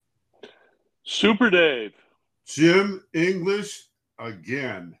Super Dave, Jim English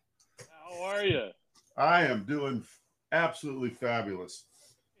again. how are you? I am doing absolutely fabulous.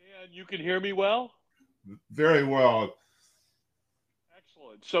 And you can hear me well? Very well.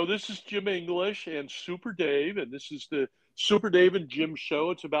 Excellent. So this is Jim English and Super Dave, and this is the Super Dave and Jim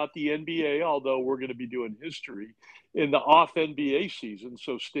show. It's about the NBA, although we're going to be doing history in the off NBA season,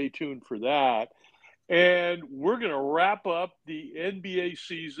 so stay tuned for that. And we're going to wrap up the NBA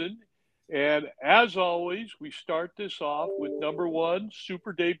season. And as always, we start this off with number one.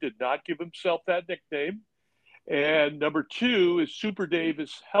 Super Dave did not give himself that nickname. And number two is Super Dave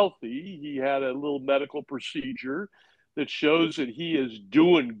is healthy. He had a little medical procedure that shows that he is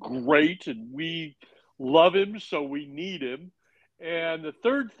doing great, and we love him, so we need him. And the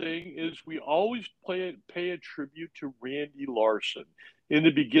third thing is we always pay a tribute to Randy Larson in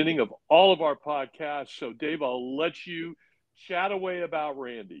the beginning of all of our podcasts. So, Dave, I'll let you chat away about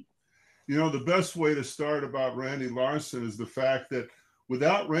Randy. You know, the best way to start about Randy Larson is the fact that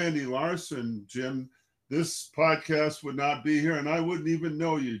without Randy Larson, Jim, this podcast would not be here, and I wouldn't even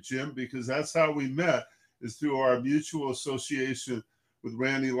know you, Jim, because that's how we met, is through our mutual association with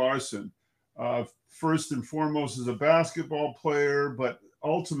Randy Larson. First and foremost as a basketball player, but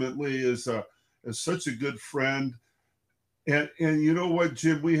ultimately as such a good friend. And you know what,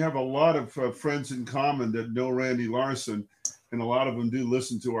 Jim? We have a lot of friends in common that know Randy Larson, and a lot of them do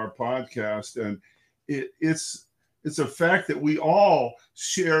listen to our podcast. And it's a fact that we all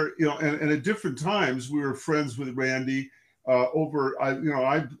share. You know, and at different times we were friends with Randy.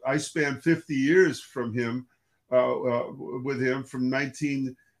 I spanned 50 years from him with him from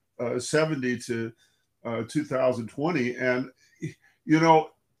 1970 to 2020, and you know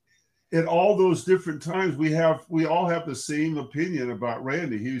at all those different times we all have the same opinion about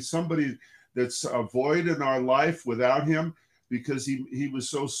Randy. He's somebody that's a void in our life without him because he was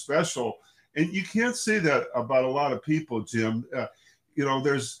so special. And you can't say that about a lot of people, Jim.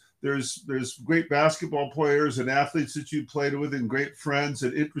 There's great basketball players and athletes that you played with, and great friends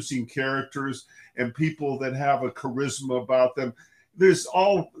and interesting characters and people that have a charisma about them. There's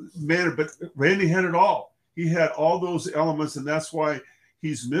all manner, but Randy had it all. He had all those elements, and that's why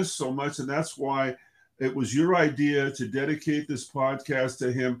he's missed so much, and that's why it was your idea to dedicate this podcast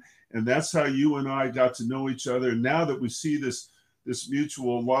to him, and that's how you and I got to know each other. And now that we see this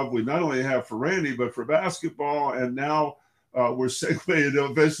mutual love we not only have for Randy but for basketball, and now we're segueing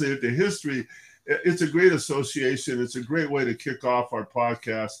eventually into history. It's a great association. It's a great way to kick off our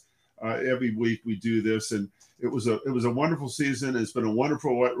podcast. Every week we do this, and it was a wonderful season. It's been a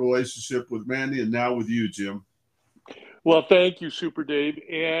wonderful relationship with Randy, and now with you, Jim. Well, thank you, Super Dave.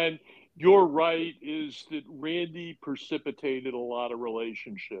 And you're right, is that Randy precipitated a lot of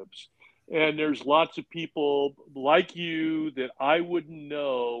relationships. And there's lots of people like you that I wouldn't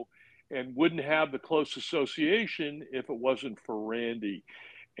know and wouldn't have the close association if it wasn't for Randy.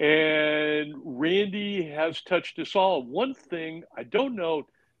 And Randy has touched us all. One thing I don't know,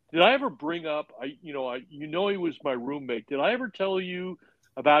 did I ever bring up? He was my roommate. Did I ever tell you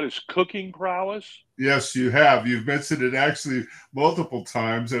about his cooking prowess? Yes, you have. You've mentioned it actually multiple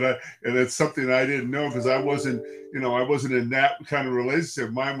times, and it's something I didn't know because I wasn't in that kind of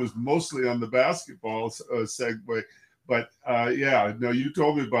relationship. Mine was mostly on the basketball segue, but yeah, no, you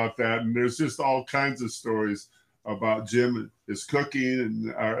told me about that, and there's just all kinds of stories about Jim and his cooking, and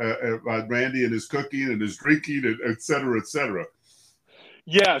about Randy and his cooking and his drinking, and et cetera, et cetera.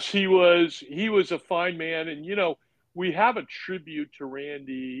 Yes, he was a fine man, and we have a tribute to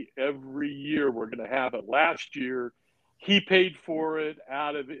Randy every year. We're going to have it. Last year, he paid for it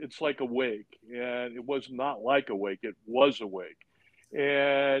out of it's like a wake, and it was not like a wake; it was a wake,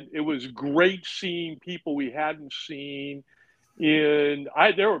 and it was great seeing people we hadn't seen in.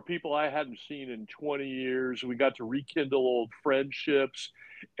 I There were people I hadn't seen in 20 years. We got to rekindle old friendships,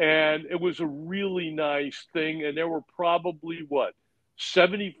 and it was a really nice thing. And there were probably what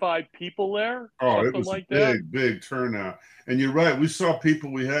 75 people there, Oh, it something was a like that. big turnout. And you're right. We saw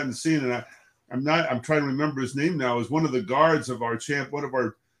people we hadn't seen, and I'm trying to remember his name now. Is one of the guards of one of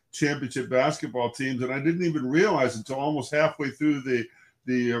our championship basketball teams, and I didn't even realize until almost halfway through the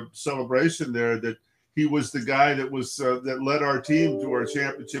celebration there that he was the guy that led our team to our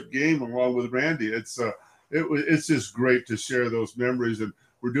championship game along with Randy. It's just great to share those memories, and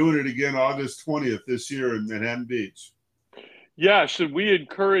we're doing it again August 20th this year in Manhattan Beach. Yes, and we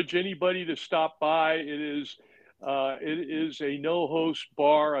encourage anybody to stop by. It is a no host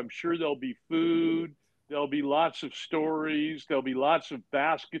bar. I'm sure there'll be food, there'll be lots of stories, there'll be lots of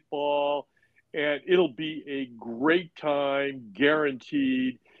basketball, and it'll be a great time,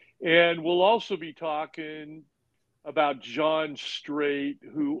 guaranteed. And we'll also be talking about John Strait,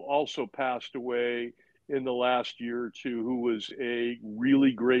 who also passed away in the last year or two, who was a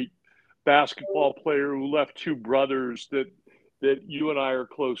really great basketball player who left two brothers that you and I are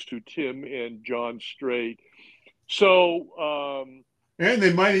close to, Tim and John Strait. So And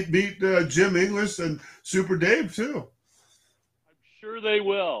they might meet Jim English and Super Dave too. I'm sure they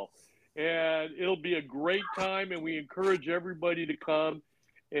will. And it'll be a great time, and we encourage everybody to come.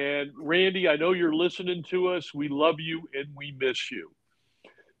 And Randy, I know you're listening to us. We love you and we miss you.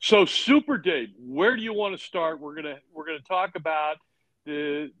 So, Super Dave, where do you want to start? We're gonna talk about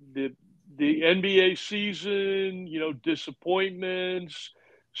the the NBA season. Disappointments,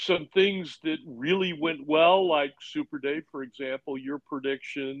 some things that really went well, like Super Dave, for example. Your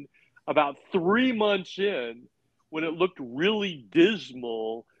prediction about 3 months in, when it looked really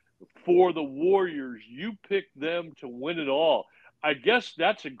dismal for the Warriors, you picked them to win it all. I guess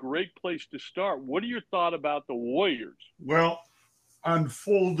that's a great place to start. What are your thoughts about the Warriors? Well, on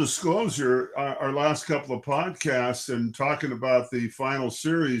full disclosure, our last couple of podcasts and talking about the final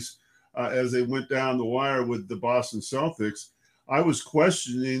series as they went down the wire with the Boston Celtics, I was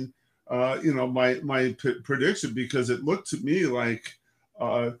questioning, my prediction because it looked to me like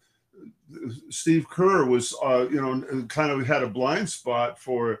Steve Kerr was, kind of had a blind spot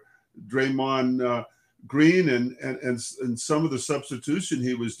for Draymond Green and some of the substitution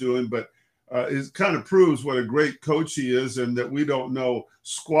he was doing, but it kind of proves what a great coach he is, and that we don't know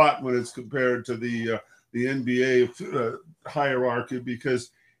squat when it's compared to the NBA hierarchy,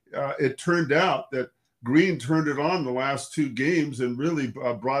 because it turned out that Green turned it on the last two games and really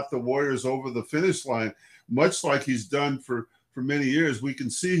brought the Warriors over the finish line, much like he's done for many years. We can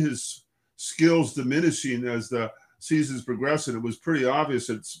see his skills diminishing as the seasons progress, and it was pretty obvious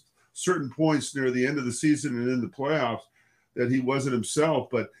at certain points near the end of the season and in the playoffs that he wasn't himself.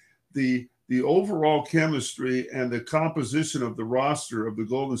 But the overall chemistry and the composition of the roster of the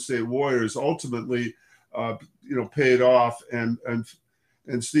Golden State Warriors ultimately, paid off, and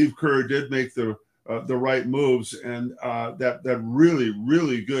Steve Kerr did make the right moves, and that really,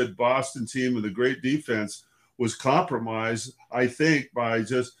 really good Boston team with a great defense was compromised, I think, by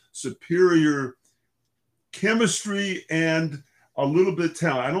just superior chemistry and a little bit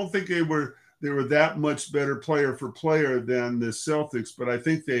talent. I don't think they were that much better player for player than the Celtics, but I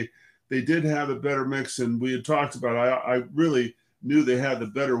think they did have a better mix. And we had talked about, I really knew they had the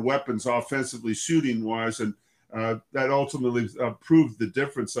better weapons offensively, shooting wise, and that ultimately proved the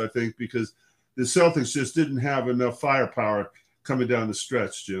difference, I think, because the Celtics just didn't have enough firepower coming down the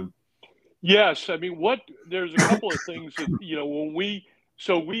stretch, Jim. Yes, I mean, there's a couple of things that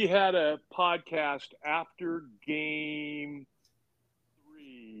we had a podcast after game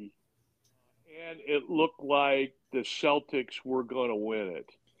 3, and it looked like the Celtics were going to win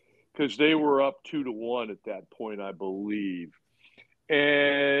it because they were up 2-1 at that point, I believe.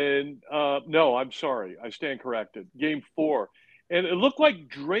 And no, I'm sorry, I stand corrected. Game 4, and it looked like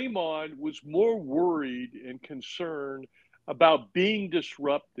Draymond was more worried and concerned about being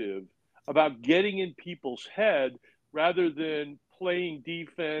disruptive, about getting in people's head, rather than playing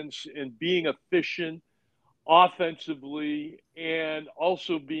defense and being efficient offensively, and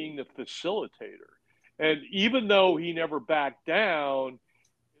also being the facilitator. And even though he never backed down,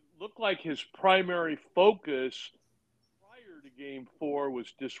 it looked like his primary focus prior to game 4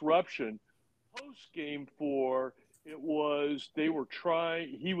 was disruption. Post game 4, he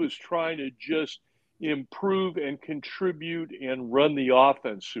was trying to just improve and contribute and run the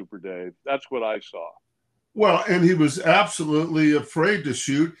offense, Super Dave. That's what I saw. Well, and he was absolutely afraid to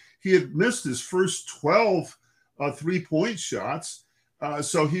shoot. He had missed his first 12 3-point shots,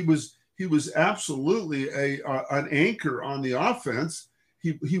 so he was absolutely an anchor on the offense.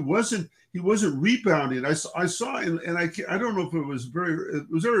 He wasn't rebounding. I saw, and I don't know if it was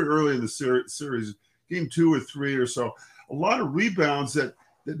very early in the series, game 2 or 3 or so. A lot of rebounds that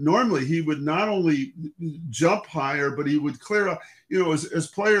normally he would not only jump higher, but he would clear up. As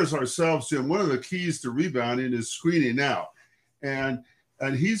players ourselves, Jim, one of the keys to rebounding is screening out, and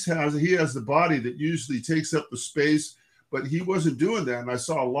he has the body that usually takes up the space, but he wasn't doing that. And I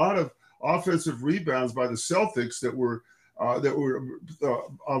saw a lot of offensive rebounds by the Celtics that were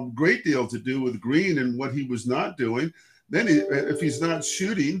a great deal to do with Green and what he was not doing. Then if he's not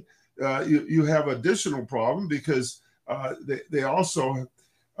shooting, you have additional problem, because they also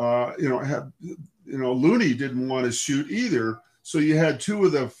Looney didn't want to shoot either. So you had 2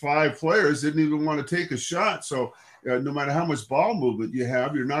 of the 5 players didn't even want to take a shot. So no matter how much ball movement you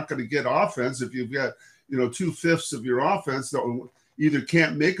have, you're not going to get offense if you've got 2/5 of your offense that either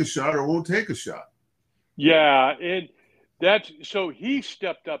can't make a shot or won't take a shot. Yeah, and That's so he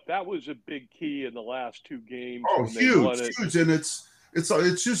stepped up. That was a big key in the last two games Oh, when they won it. huge, and it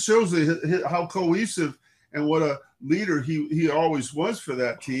just shows how cohesive and what a leader he always was for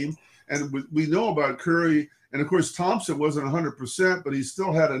that team. And we know about Curry, and of course Thompson wasn't 100%, but he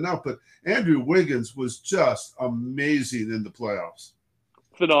still had enough. But Andrew Wiggins was just amazing in the playoffs.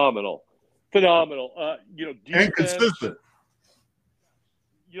 Phenomenal. Defense, and consistent.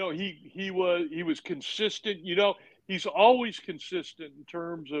 He was consistent. He's always consistent in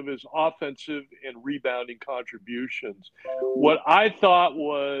terms of his offensive and rebounding contributions. What I thought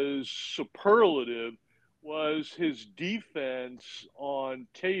was superlative was his defense on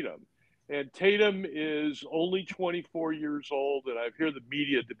Tatum. And Tatum is only 24 years old, and I hear the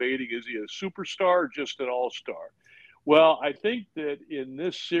media debating, is he a superstar or just an all-star? Well, I think that in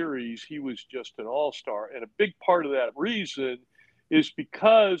this series, he was just an all-star. And a big part of that reason is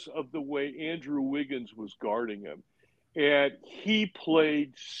because of the way Andrew Wiggins was guarding him. And he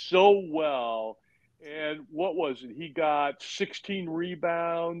played so well. And what was it? He got 16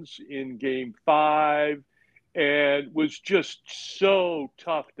 rebounds in game 5 and was just so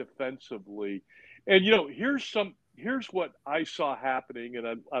tough defensively. And here's what I saw happening,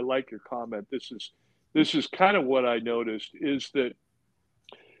 and I like your comment. This is kind of what I noticed, is that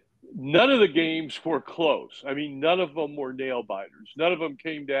none of the games were close. I mean, none of them were nail biters. None of them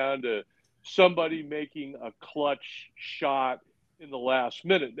came down to somebody making a clutch shot in the last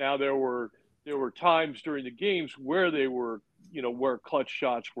minute. Now there were times during the games where they were, where clutch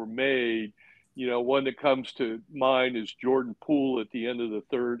shots were made. One that comes to mind is Jordan Poole at the end of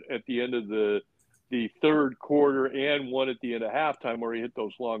the third quarter, and one at the end of halftime where he hit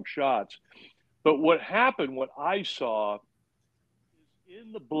those long shots. But what happened, what I saw is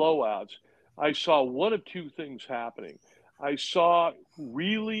in the blowouts, I saw one of two things happening. I saw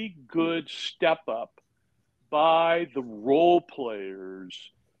really good step up by the role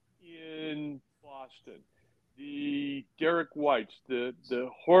players in Boston. The Derek Whites, the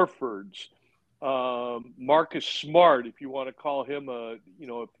Horfords, Marcus Smart, if you want to call him a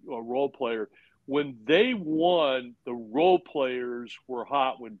role player. When they won, the role players were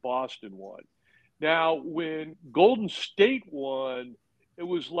hot when Boston won. Now, when Golden State won, it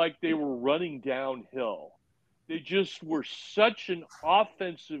was like they were running downhill. They just were such an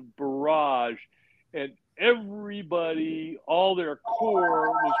offensive barrage, and everybody, all their core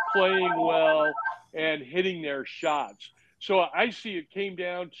was playing well and hitting their shots. So I see it came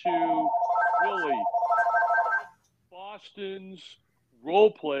down to really Boston's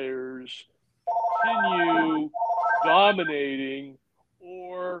role players continue dominating,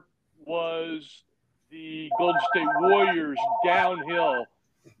 or was the Golden State Warriors downhill,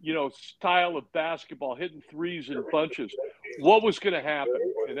 style of basketball, hitting threes in bunches? What was going to happen?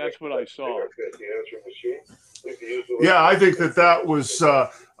 And that's what I saw. Yeah, I think that was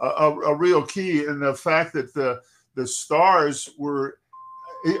a real key in the fact that the stars were.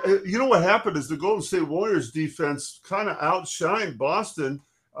 What happened is the Golden State Warriors defense kind of outshined Boston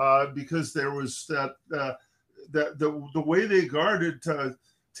because there was that the way they guarded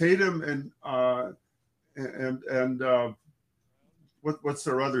Tatum and what's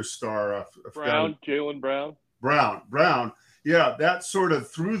their other star? Jaylen Brown. Brown. Yeah, that sort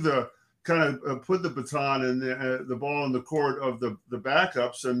of threw the kind of put the baton and the ball in the court of the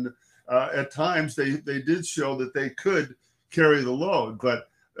backups, and at times they did show that they could carry the load, but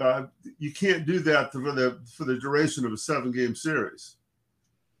you can't do that for the duration of a 7-game series.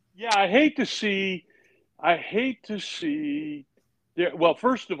 Yeah, I hate to see. Well,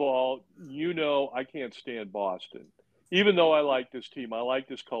 first of all, I can't stand Boston, even though I like this team. I like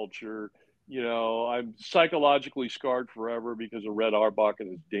this culture. I'm psychologically scarred forever because of Red Auerbach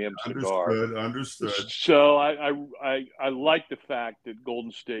and his damn cigar. Understood. So I like the fact that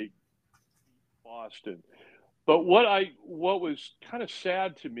Golden State beat Boston. But what was kind of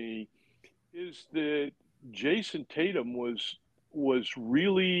sad to me is that Jason Tatum was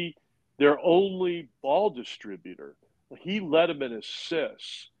really their only ball distributor. He led them in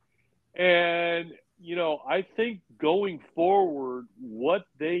assists. And, I think going forward, what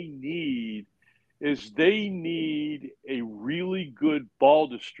they need is a really good ball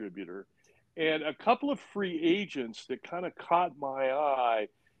distributor. And a couple of free agents that kind of caught my eye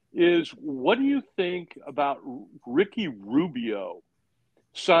is, what do you think about Ricky Rubio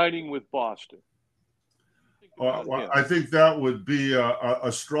signing with Boston? I think that would be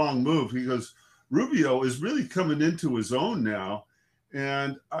a strong move because Rubio is really coming into his own now.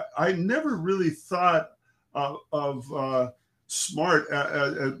 And I never really thought of Smart,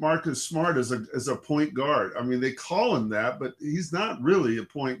 Marcus Smart as a point guard. I mean, they call him that, but he's not really a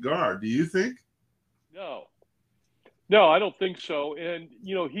point guard. Do you think? No, I don't think so. And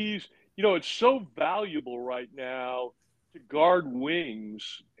it's so valuable right now to guard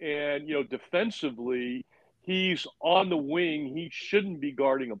wings, and defensively, he's on the wing. He shouldn't be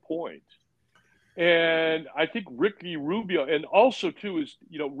guarding a point. And I think Ricky Rubio, and also too is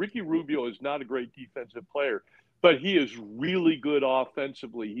Ricky Rubio is not a great defensive player, but he is really good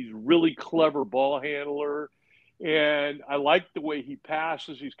offensively. He's really clever ball handler, and I like the way he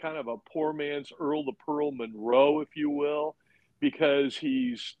passes. He's kind of a poor man's Earl the Pearl Monroe, if you will, because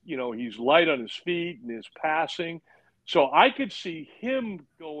he's light on his feet and his passing. So I could see him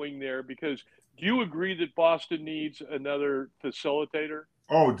going there because do you agree that Boston needs another facilitator?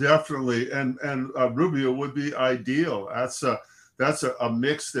 Oh, definitely, and Rubio would be ideal. That's a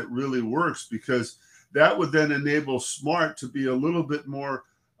mix that really works because that would then enable Smart to be a little bit more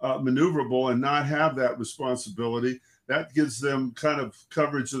maneuverable and not have that responsibility. That gives them kind of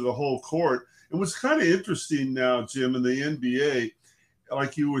coverage of the whole court. And what's kind of interesting now, Jim, in the NBA,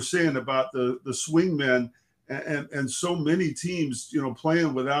 like you were saying about the swingmen and so many teams,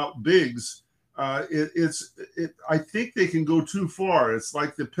 playing without bigs. I think they can go too far. It's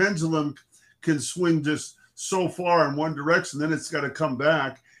like the pendulum can swing just so far in one direction, then it's got to come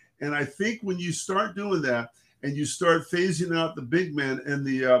back. And I think when you start doing that and you start phasing out the big men and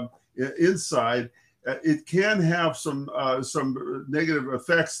the inside, it can have some negative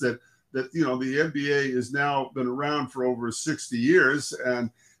effects that the NBA has now been around for over 60 years,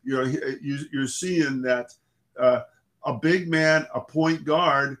 and you're seeing that a big man, a point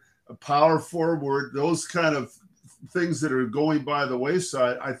guard, a power forward, those kind of things that are going by the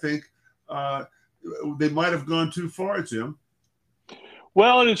wayside, I think they might have gone too far, Jim.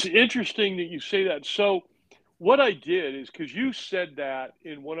 Well, and it's interesting that you say that. So what I did is because you said that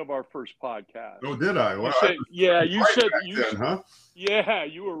in one of our first podcasts. Oh, did I? Well, yeah, you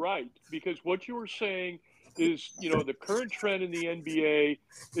were right. Because what you were saying is, the current trend in the NBA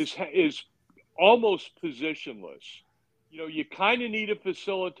is almost positionless. You kind of need a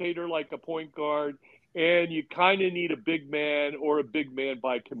facilitator like a point guard, and you kind of need a big man or a big man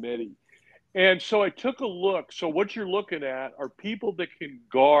by committee. And so I took a look. So what you're looking at are people that can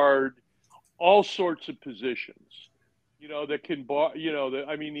guard all sorts of positions. That can bar.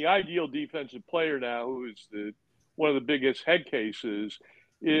 The ideal defensive player now, who is one of the biggest head cases,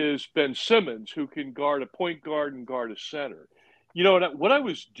 is Ben Simmons, who can guard a point guard and guard a center. And what I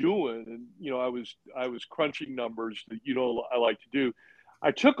was doing, and I was crunching numbers that I like to do.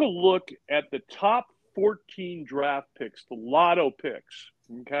 I took a look at the top 14 draft picks, the lotto picks,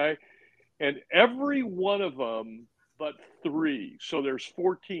 okay, and every one of them but three. So there's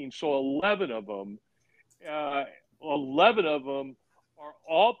 14, so 11 of them. 11 of them are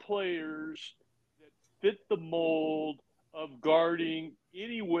all players that fit the mold of guarding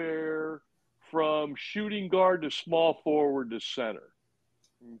anywhere from shooting guard to small forward to center.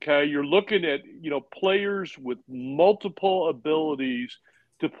 Okay, you're looking at players with multiple abilities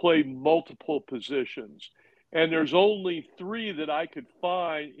to play multiple positions, and there's only three that I could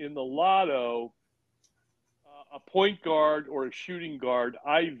find in the lotto: a point guard or a shooting guard,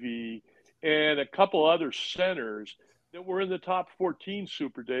 IV, and a couple other centers that were in the top 14.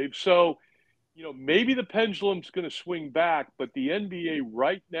 Super Dave. So maybe the pendulum's going to swing back, but the NBA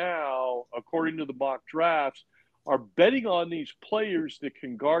right now, according to the mock drafts, are betting on these players that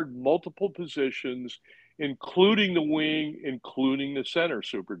can guard multiple positions, including the wing, including the center,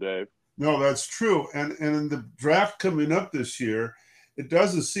 Super Dave. No, that's true. And in the draft coming up this year, it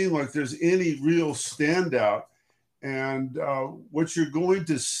doesn't seem like there's any real standout. And what you're going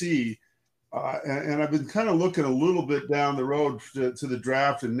to see, and I've been kind of looking a little bit down the road to the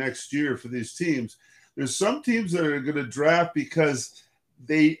draft and next year for these teams. There's some teams that are going to draft because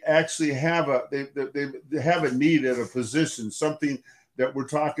they actually have they have a need at a position, something that we're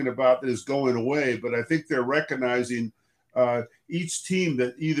talking about that is going away. But I think they're recognizing each team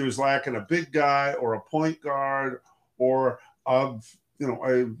that either is lacking a big guy or a point guard or a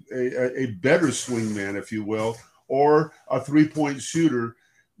better swingman, if you will, or a 3-point shooter.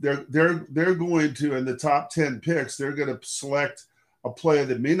 They're going to, in the top 10 picks, they're going to select a player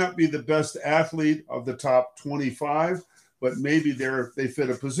that may not be the best athlete of the top 25, but maybe they fit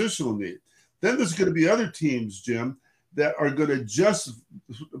a positional need. Then there's going to be other teams, Jim, that are going to just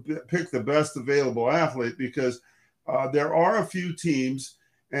pick the best available athlete because there are a few teams,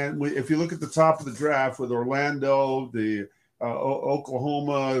 and if you look at the top of the draft with Orlando, the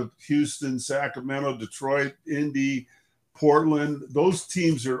Oklahoma, Houston, Sacramento, Detroit, Indy, Portland, those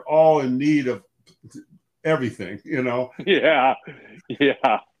teams are all in need of everything, Yeah.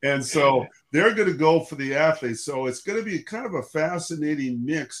 And so they're going to go for the athletes. So it's going to be kind of a fascinating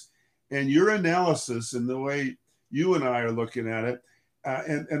mix. And your analysis and the way you and I are looking at it.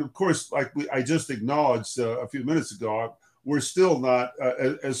 And of course, like I just acknowledged a few minutes ago, we're still not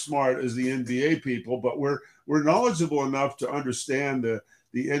as smart as the NBA people, but we're knowledgeable enough to understand the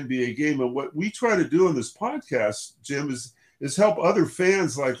NBA game. And what we try to do in this podcast, Jim, is help other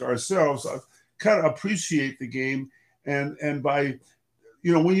fans like ourselves kind of appreciate the game. And by,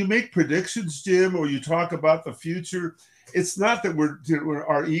 when you make predictions, Jim, or you talk about the future, it's not that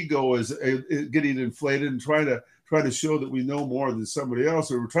our ego is getting inflated and trying to show that we know more than somebody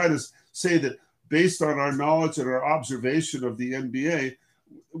else, or we're trying to say that based on our knowledge and our observation of the NBA,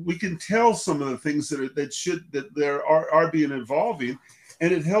 we can tell some of the things that there are being evolving,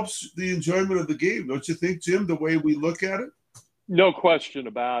 and it helps the enjoyment of the game. Don't you think, Jim, the way we look at it? No question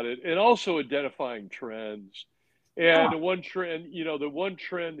about it. And also identifying trends. And the one trend, the one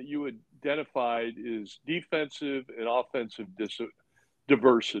trend that you identified is defensive and offensive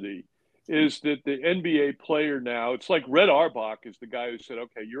diversity. Is that the NBA player now? It's like Red Auerbach is the guy who said,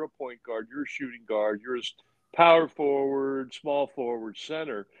 "Okay, you're a point guard, you're a shooting guard, you're a power forward, small forward,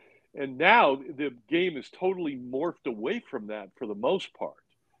 center," and now the game is totally morphed away from that for the most part.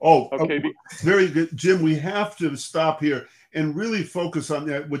 Okay, very good, Jim. We have to stop here and really focus on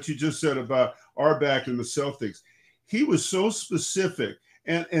that. What you just said about Auerbach and the Celtics. He was so specific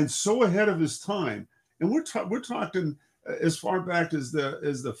and so ahead of his time, and we're talking as far back as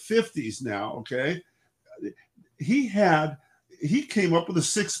the 50s now. Okay, he came up with a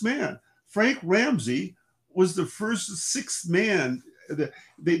sixth man. Frank Ramsey was the first sixth man.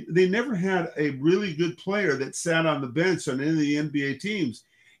 They never had a really good player that sat on the bench on any of the NBA teams,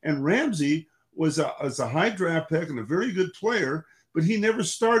 and Ramsey was a high draft pick and a very good player, but he never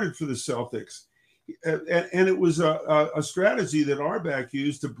started for the Celtics. And it was a strategy that Auerbach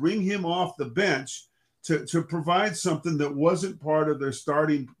used to bring him off the bench to provide something that wasn't part of their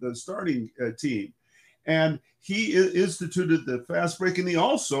starting team. And he instituted the fast break, and he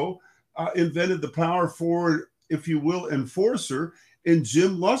also invented the power forward, if you will, enforcer in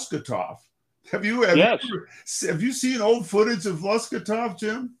Jim Luskatoff. Have you seen old footage of Luskatoff,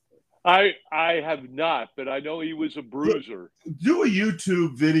 Jim? I have not, but I know he was a bruiser. Do a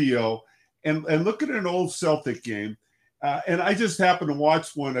YouTube video and look at an old Celtic game. And I just happened to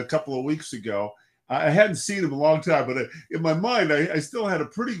watch one a couple of weeks ago. I hadn't seen him a long time, but in my mind, I still had a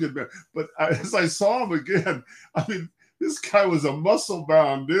pretty good man. But as I saw him again, I mean, this guy was a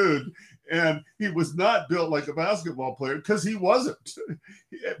muscle-bound dude, and he was not built like a basketball player because he wasn't.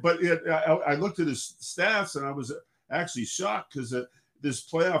 But I looked at his stats, and I was actually shocked because this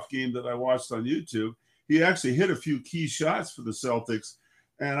playoff game that I watched on YouTube, he actually hit a few key shots for the Celtics,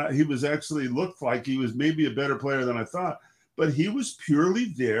 and he was actually looked like he was maybe a better player than I thought. But he was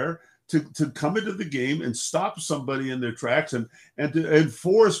purely there to come into the game and stop somebody in their tracks and to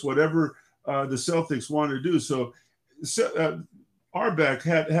enforce whatever the Celtics wanted to do. So Auerbach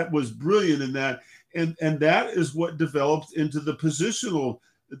was brilliant in that, and that is what developed into the positional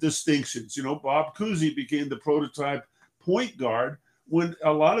distinctions. Bob Cousy became the prototype point guard when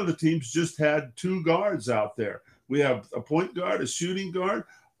a lot of the teams just had two guards out there. We have a point guard, a shooting guard,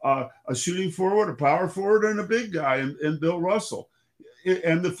 a shooting forward, a power forward, and a big guy, and Bill Russell,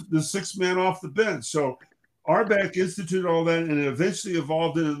 and the sixth man off the bench. So Auerbach instituted all that, and it eventually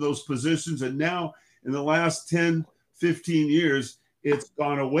evolved into those positions. And now in the last 10, 15 years, it's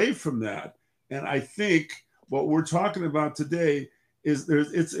gone away from that. And I think what we're talking about today is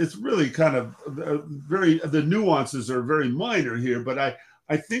it's really kind of the nuances are very minor here, but I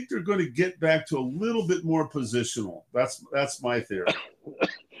think they're going to get back to a little bit more positional. That's my theory.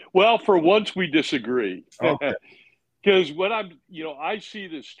 Well, for once we disagree. Okay. Because what I see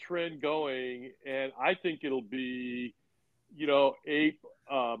this trend going, and I think it'll be, it'll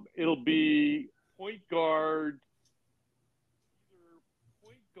be point guard. Either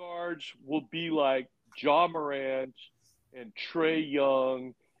point guards will be like Ja Morant and Trae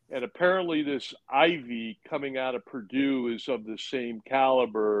Young, and apparently this Ivy coming out of Purdue is of the same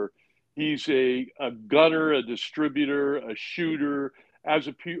caliber. He's a gunner, a distributor, a shooter, as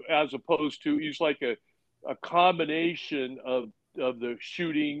opposed to he's like a combination of the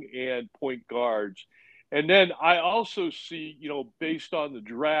shooting and point guards. And then I also see, based on the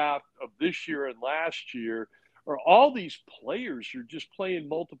draft of this year and last year, are all these players are just playing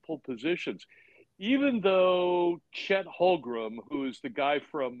multiple positions. Even though Chet Holmgren, who is the guy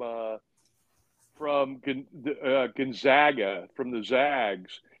from Gonzaga, from the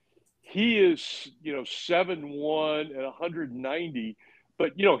Zags, he is 7'1" and 190,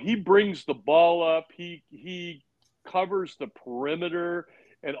 but he brings the ball up, he covers the perimeter,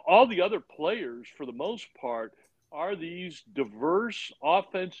 and all the other players for the most part are these diverse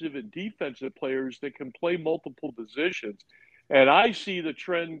offensive and defensive players that can play multiple positions. And I see the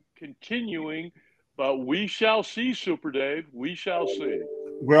trend continuing, but we shall see, Super Dave. We shall see.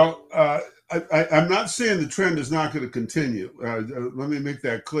 Well, I'm not saying the trend is not going to continue. Let me make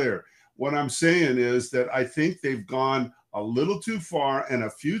that clear. What I'm saying is that I think they've gone a little too far, and a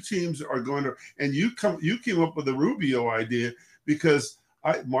few teams are going to. And you came up with the Rubio idea because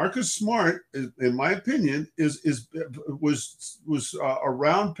Marcus Smart, in my opinion, was a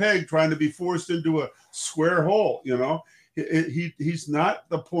round peg trying to be forced into a square hole. You know, he's not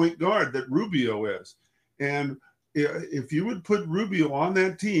the point guard that Rubio is, and if you would put Rubio on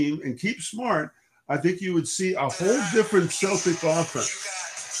that team and keep Smart, I think you would see a whole different Celtic offense.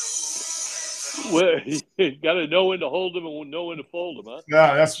 Well, you got to know when to hold them and know when to fold them, huh?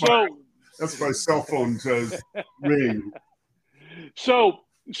 Yeah, that's my cell phone ring.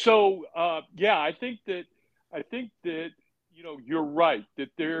 Yeah, I think that you're right that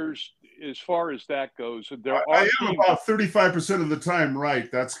there's, as far as that goes, there I are am teams. about 35% of the time right.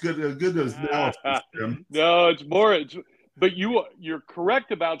 That's good. Good analysis, Jim. No, it's more. But you're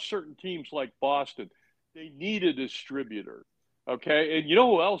correct about certain teams like Boston. They need a distributor. Okay, and you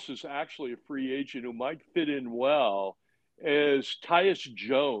know who else is actually a free agent who might fit in well is Tyus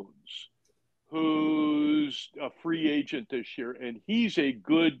Jones, who's a free agent this year, and he's a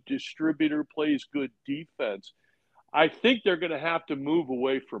good distributor, plays good defense. I think they're going to have to move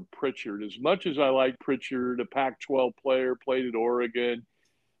away from Pritchard. As much as I like Pritchard, a Pac 12 player, played at Oregon,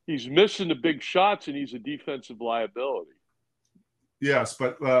 he's missing the big shots and he's a defensive liability. Yes,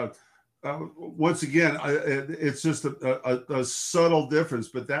 but once again, it's just a subtle difference.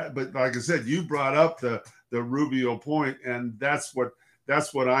 But like I said, you brought up the Rubio point, and that's what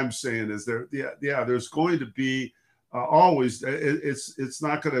I'm saying is there. Yeah, there's going to be always. It's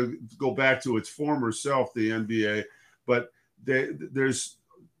not going to go back to its former self, the NBA, but there's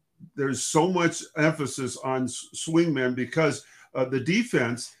so much emphasis on swingmen because the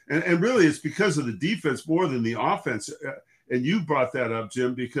defense, and really it's because of the defense more than the offense. And you brought that up,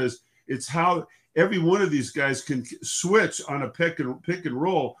 Jim, because it's how every one of these guys can switch on a pick and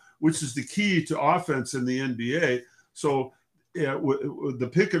roll, which is the key to offense in the NBA. So the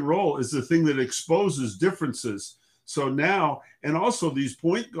pick and roll is the thing that exposes differences. So now, and also these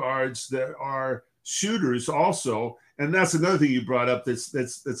point guards that are shooters also, and that's another thing you brought up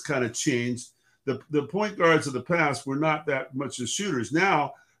that's kind of changed. The point guards of the past were not that much as shooters.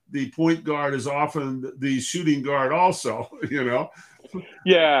 Now the point guard is often the shooting guard also, you know.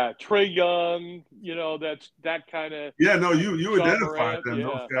 Yeah, Trae Young, that's that kind of. Yeah, no, you John identified Morant, them, yeah.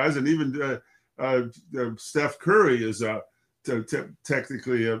 those guys, and even Steph Curry is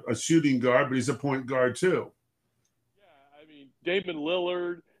technically a shooting guard, but he's a point guard too. Yeah, I mean Damon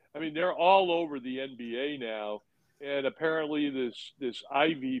Lillard. I mean they're all over the NBA now, and apparently this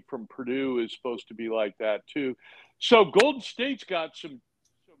Ivy from Purdue is supposed to be like that too. So Golden State's got some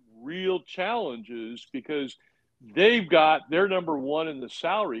real challenges because they're number one in the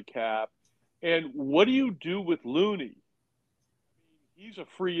salary cap. And what do you do with Looney? He's a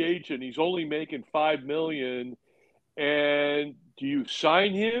free agent. He's only making $5 million. And do you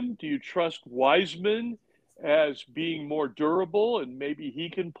sign him? Do you trust Wiseman as being more durable and maybe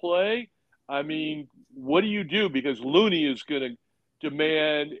he can play? I mean, what do you do? Because Looney is going to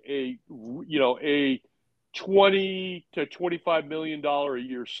demand a 20 to $25 million a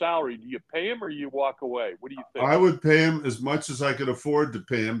year salary. Do you pay him or you walk away? What do you think? I would pay him as much as I could afford to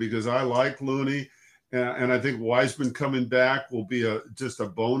pay him because I like Looney, and I think Wiseman coming back will be just a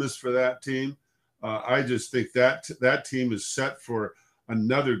bonus for that team. I just think that team is set for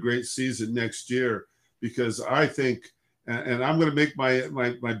another great season next year because I think, and I'm going to make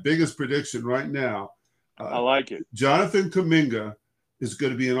my biggest prediction right now. I like it. Jonathan Kuminga is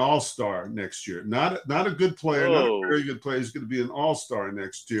going to be an all-star next year. Not a good player, not a very good player. He's going to be an all-star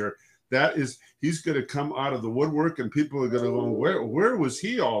next year. He's going to come out of the woodwork, and people are going to go, where was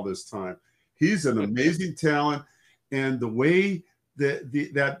he all this time? He's an amazing talent, and the way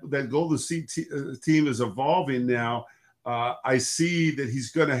that Golden State team is evolving now, I see that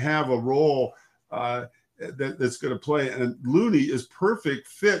he's going to have a role that's going to play. And Looney is perfect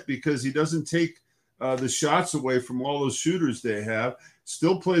fit because he doesn't take the shots away from all those shooters they have.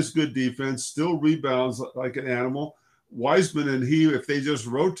 Still plays good defense, still rebounds like an animal. Wiseman and he, if they just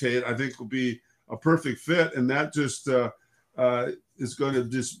rotate, I think will be a perfect fit, and that just is going to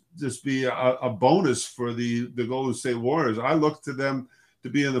just be a bonus for the Golden State Warriors. I look to them to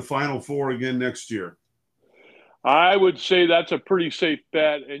be in the Final Four again next year. I would say that's a pretty safe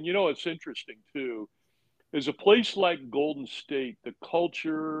bet. And it's interesting too, is a place like Golden State, the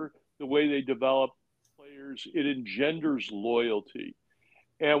culture, the way they develop players, players, it engenders loyalty.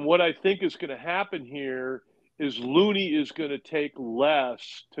 And what I think is going to happen here is Looney is going to take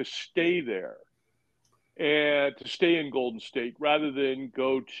less to stay there and to stay in Golden State rather than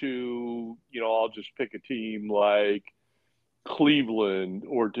go to, I'll just pick a team like Cleveland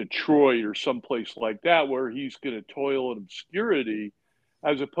or Detroit or someplace like that where he's going to toil in obscurity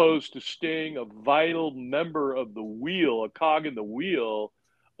as opposed to staying a vital member of the wheel, a cog in the wheel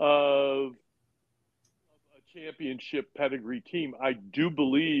of a championship pedigree team. I do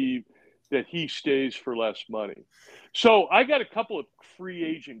believe that he stays for less money. So I got a couple of free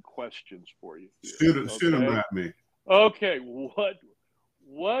agent questions for you here. Shoot them at me. Okay,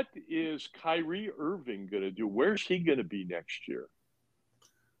 what is Kyrie Irving going to do? Where's he going to be next year?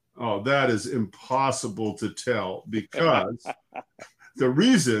 Oh, that is impossible to tell because the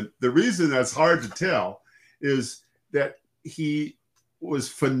reason that's hard to tell is that he was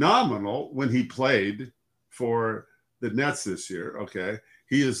phenomenal when he played for the Nets this year. Okay.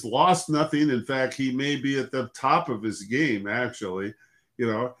 He has lost nothing. In fact, he may be at the top of his game, actually,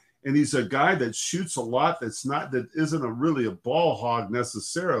 and he's a guy that shoots a lot. That isn't really a ball hog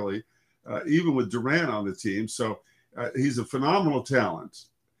necessarily, even with Durant on the team. So he's a phenomenal talent,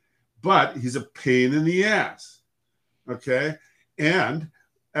 but he's a pain in the ass. Okay. And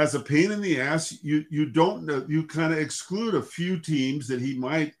as a pain in the ass, you don't know, you kind of exclude a few teams that he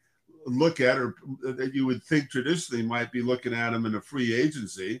might look at or that you would think traditionally might be looking at him in a free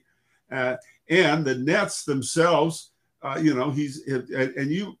agency. And the Nets themselves, you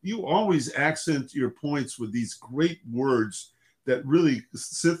always accent your points with these great words that really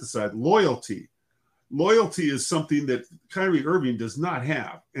synthesize loyalty. Loyalty is something that Kyrie Irving does not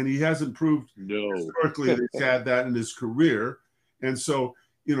have, and he hasn't proved historically that he's had that in his career. And so,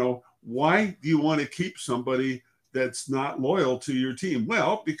 why do you want to keep somebody that's not loyal to your team?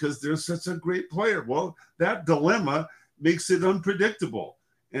 Well, because they're such a great player. Well, that dilemma makes it unpredictable.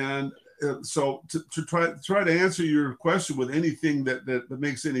 And so to try to answer your question with anything that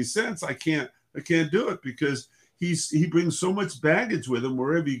makes any sense, I can't do it because he brings so much baggage with him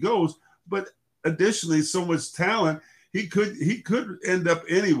wherever he goes. But additionally, so much talent, he could end up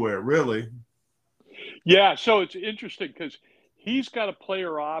anywhere, really. Yeah, so it's interesting because he's got a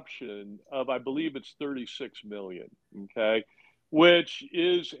player option of, I believe it's $36 million. Okay, which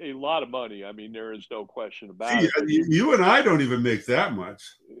is a lot of money. I mean, there is no question about it. You and I don't even make that much.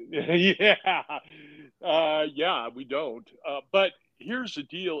 Yeah, we don't. But here's the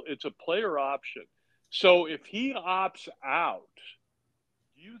deal: it's a player option. So if he opts out,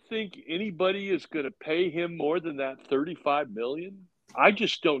 do you think anybody is going to pay him more than that $35 million? I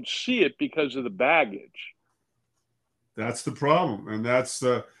just don't see it because of the baggage. That's the problem, and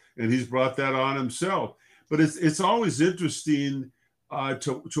he's brought that on himself. But it's always interesting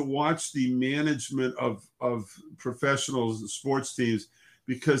to watch the management of professional sports teams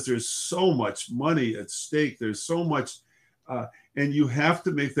because there's so much money at stake. There's so much, and you have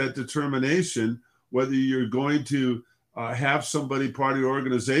to make that determination whether you're going to have somebody part of your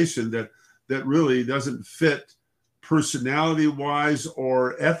organization that really doesn't fit personality-wise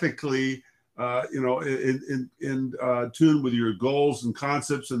or ethically. In tune with your goals and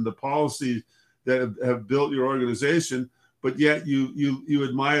concepts and the policies that have built your organization, but yet you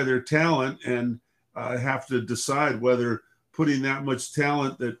admire their talent and have to decide whether putting that much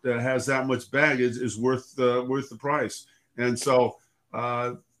talent that has that much baggage is worth the price. And so,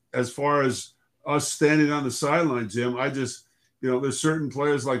 as far as us standing on the sideline, Jim, I just there's certain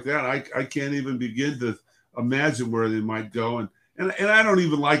players like that I can't even begin to imagine where they might go. And I don't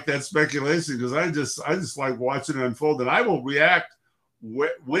even like that speculation because I just like watching it unfold. And I will react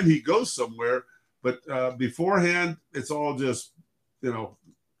when he goes somewhere, but beforehand, it's all just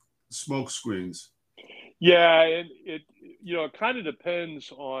smoke screens. Yeah, and it kind of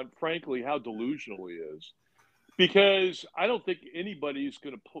depends on, frankly, how delusional he is, because I don't think anybody's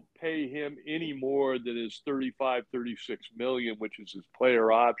going to pay him any more than his 36 million, which is his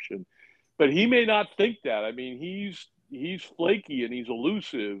player option. But he may not think that. I mean, he's flaky and he's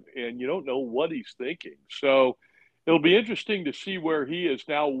elusive, and you don't know what he's thinking. So it'll be interesting to see where he is.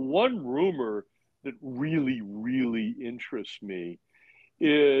 Now, one rumor that really, really interests me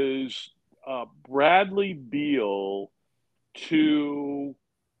is Bradley Beal to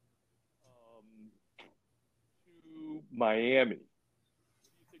Miami. What do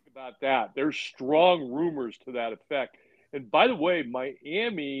you think about that? There's strong rumors to that effect. And by the way,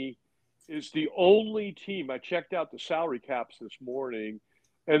 Miami is the only team. I checked out the salary caps this morning,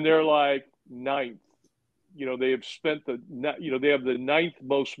 and they're like ninth. They have spent they have the ninth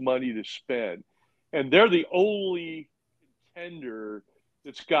most money to spend, and they're the only contender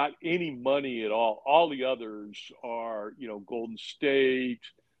that's got any money at all. All the others are, Golden State,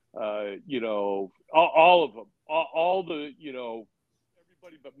 all of them, all the,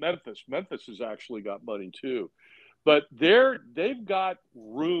 everybody but Memphis. Memphis has actually got money too, but they've got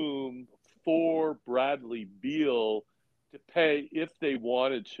room for Bradley Beal to pay if they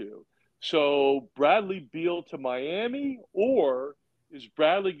wanted to. So Bradley Beal to Miami, or is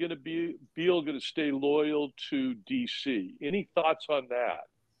Bradley going to be Beal going to stay loyal to DC? Any thoughts on that?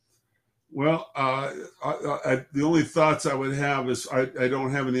 Well, the only thoughts I would have is I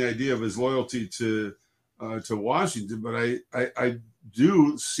don't have any idea of his loyalty to Washington, but I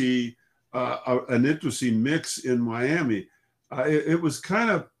do see an interesting mix in Miami. It was kind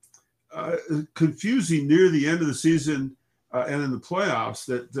of confusing near the end of the season and in the playoffs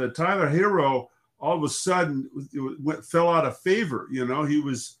that Tyler Hero all of a sudden fell out of favor. He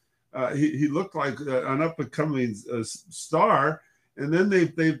looked like an up and coming star. And then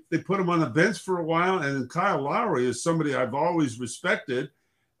they put him on the bench for a while. And Kyle Lowry is somebody I've always respected,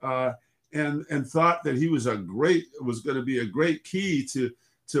 and thought that he was going to be a great key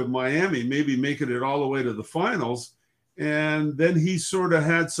to Miami, maybe making it all the way to the finals. And then he sort of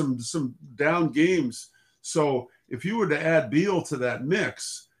had some down games. So if you were to add Beal to that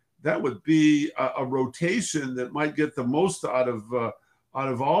mix, that would be a rotation that might get the most out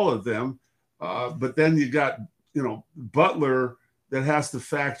of all of them. But then you got Butler that has to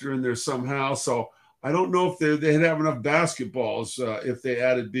factor in there somehow. So I don't know if they'd have enough basketballs if they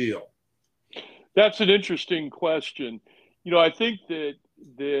added Beal. That's an interesting question. I think that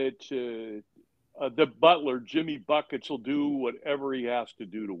the Butler, Jimmy Buckets, will do whatever he has to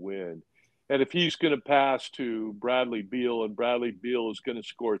do to win. And if he's going to pass to Bradley Beal, and Bradley Beal is going to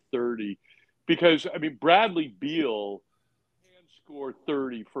score 30, because, Bradley Beal can score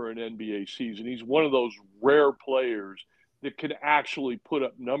 30 for an NBA season. He's one of those rare players that can actually put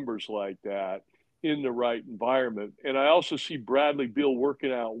up numbers like that in the right environment. And I also see Bradley Beal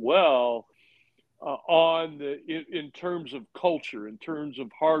working out well in terms of culture, in terms of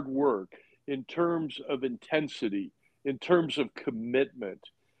hard work, in terms of intensity, in terms of commitment.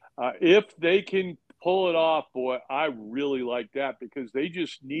 If they can pull it off, boy, I really like that, because they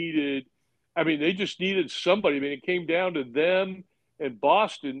just needed somebody. It came down to them and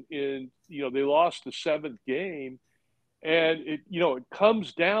Boston they lost the seventh game. And it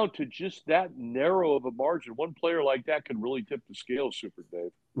comes down to just that narrow of a margin. One player like that can really tip the scale, Super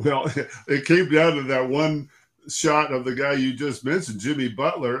Dave. Well, it came down to that one shot of the guy you just mentioned, Jimmy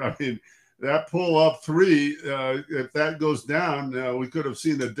Butler. That pull-up three, if that goes down, we could have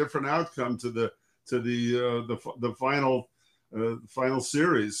seen a different outcome to the final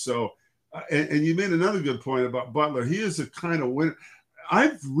series. So, and you made another good point about Butler. He is a kind of winner.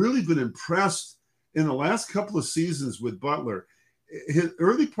 I've really been impressed in the last couple of seasons with Butler. His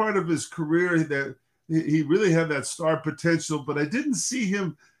early part of his career, that he really had that star potential, but I didn't see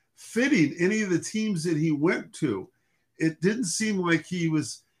him fitting any of the teams that he went to. It didn't seem like he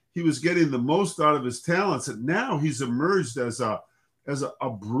was getting the most out of his talents, and now he's emerged as a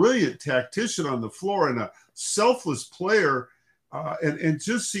brilliant tactician on the floor and a selfless player, and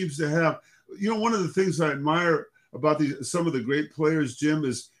just seems to have, one of the things I admire about some of the great players, Jim,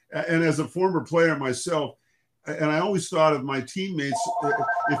 is, and as a former player myself, and I always thought of my teammates,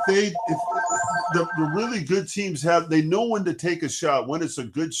 if the really good teams they know when to take a shot, when it's a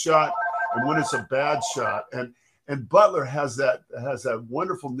good shot and when it's a bad shot. And Butler has that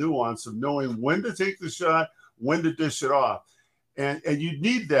wonderful nuance of knowing when to take the shot, when to dish it off. And you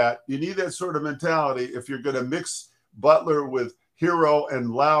need that. You need that sort of mentality if you're going to mix Butler with Hero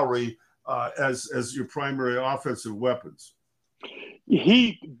and Lowry as your primary offensive weapons.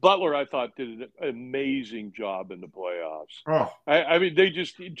 Butler, I thought, did an amazing job in the playoffs. Oh, they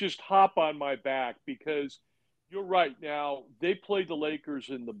just hop on my back, because you're right. Now, they played the Lakers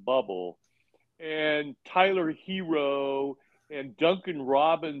in the bubble, and Tyler Hero and Duncan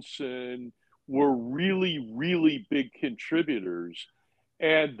Robinson were really, really big contributors,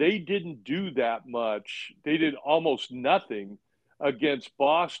 and they didn't do that much. They did almost nothing against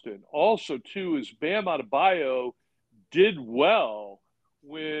Boston. Also, too, is Bam Adebayo did well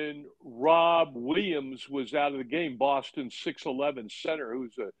when Rob Williams was out of the game, Boston's 6'11" center,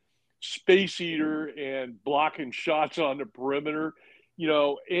 who's a space eater and blocking shots on the perimeter,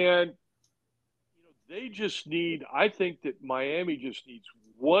 and they just need, I think that Miami just needs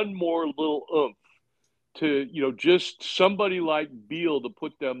one more little oomph to, just somebody like Beal to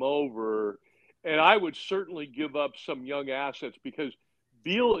put them over. And I would certainly give up some young assets, because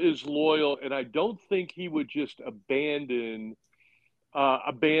Beal is loyal, and I don't think he would just abandon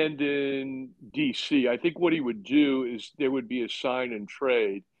abandon DC. I think what he would do is there would be a sign and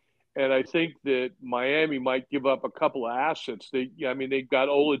trade. And I think that Miami might give up a couple of assets. I mean, they've got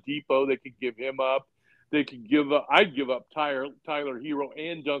Oladipo. They could give him up. They could give up. I'd give up Tyler Hero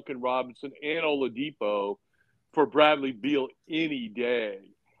and Duncan Robinson and Oladipo for Bradley Beal any day.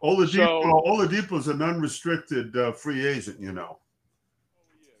 So Oladipo's an unrestricted free agent, you know.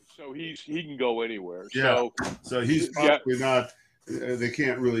 So he can go anywhere. Yeah. So he's yeah, probably not. They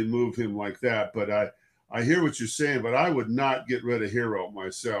can't really move him like that. But I hear what you're saying. But I would not get rid of Hero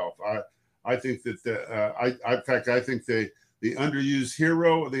myself. I think that in fact I think the underused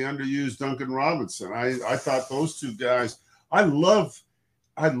Hero, the underused Duncan Robinson. I thought those two guys. I love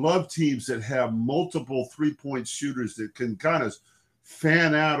teams that have multiple 3-point shooters that can kind of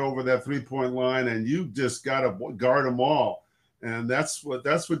fan out over that 3-point line, and you just got to guard them all. And that's what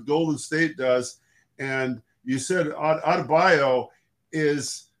Golden State does. And you said Adebayo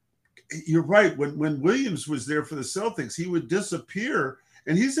is, you're right. When Williams was there for the Celtics, he would disappear.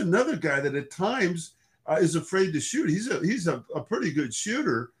 And he's another guy that at times is afraid to shoot. He's a pretty good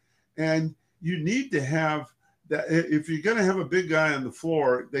shooter. And you need to have that. If you're going to have a big guy on the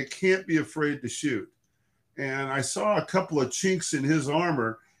floor, they can't be afraid to shoot. And I saw a couple of chinks in his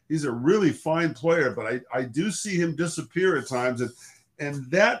armor. He's a really fine player, but I do see him disappear at times. And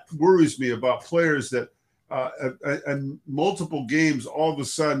that worries me about players that in multiple games, all of a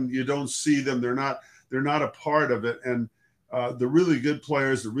sudden you don't see them. They're not a part of it. And the really good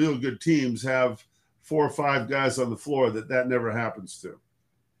players, the real good teams have 4 or 5 guys on the floor that never happens to.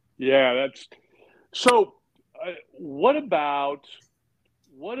 Yeah, that's so. What about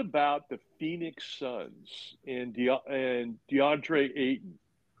the Phoenix Suns and DeAndre Ayton?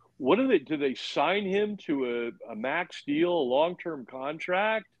 What do they? Do they sign him to a max deal, a long-term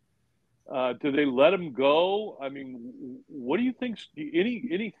contract? Do they let him go? I mean, what do you think?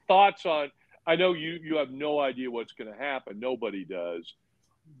 Any thoughts on? I know you have no idea what's going to happen. Nobody does.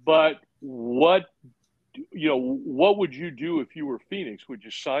 But what would you do if you were Phoenix? Would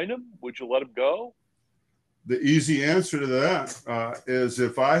you sign him? Would you let him go? The easy answer to that is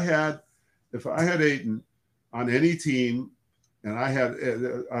if I had Ayton on any team, and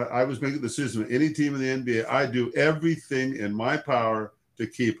I was making a decision on any team in the NBA, I'd do everything in my power to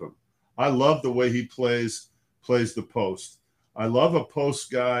keep him. I love the way he plays the post. I love a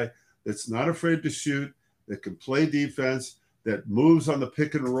post guy that's not afraid to shoot, that can play defense, that moves on the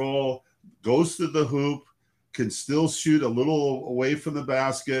pick and roll, goes to the hoop, can still shoot a little away from the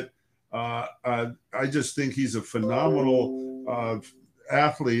basket. I just think he's a phenomenal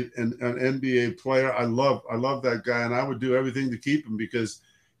athlete and an NBA player. I love that guy, and I would do everything to keep him because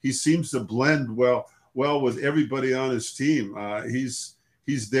he seems to blend well with everybody on his team.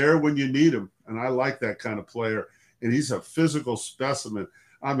 He's there when you need him, and I like that kind of player. And he's a physical specimen.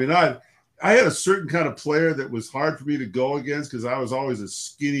 I mean, I had a certain kind of player that was hard for me to go against because I was always a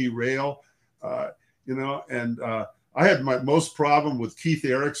skinny rail, and I had my most problem with Keith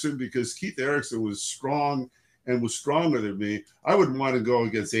Erickson because Keith Erickson was strong and was stronger than me. I wouldn't want to go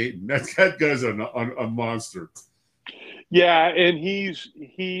against Ayton. That guy's a monster. Yeah, and he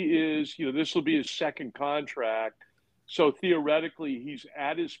is, this will be his second contract. So theoretically, he's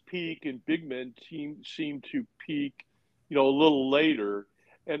at his peak, and big men seem to peak, a little later.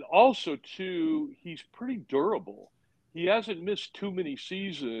 And also, too, he's pretty durable. He hasn't missed too many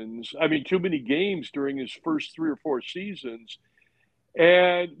games during his first 3 or 4 seasons.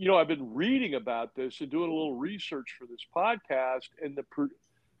 And, I've been reading about this and doing a little research for this podcast. And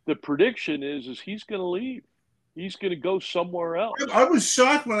the prediction is he's going to leave. He's going to go somewhere else. I was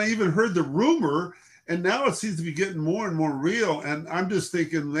shocked when I even heard the rumor, and now it seems to be getting more and more real. And I'm just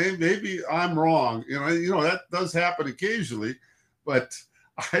thinking maybe I'm wrong. That does happen occasionally, but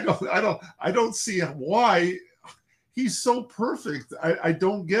I don't see why he's so perfect. I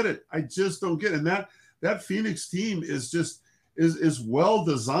don't get it. I just don't get it. And that Phoenix team is well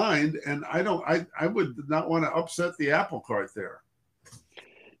designed, and I would not want to upset the apple cart there.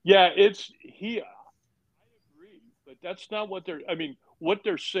 Yeah, I agree, but that's not what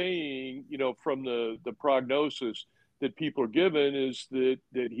they're saying, from the prognosis that people are given is that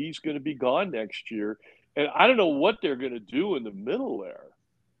he's going to be gone next year. And I don't know what they're going to do in the middle there.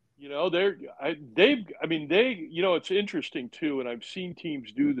 It's interesting too, and I've seen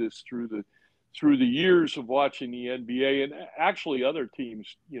teams do this through the years of watching the NBA, and actually other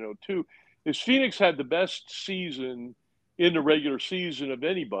teams, too. Is Phoenix had the best season in the regular season of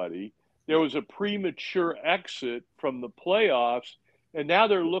anybody. There was a premature exit from the playoffs, and now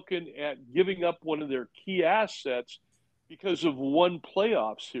they're looking at giving up one of their key assets because of one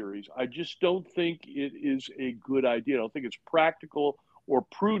playoff series. I just don't think it is a good idea. I don't think it's practical or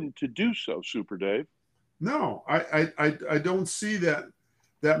prudent to do so, Super Dave. No, I don't see that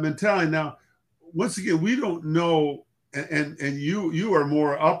mentality. Now, once again, we don't know, and you are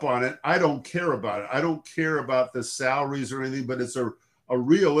more up on it. I don't care about it. I don't care about the salaries or anything, but it's a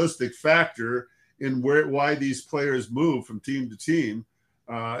realistic factor in why these players move from team to team.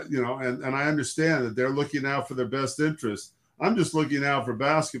 And I understand that they're looking out for their best interest. I'm just looking out for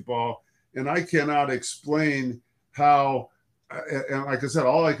basketball, and I cannot explain how. And like I said,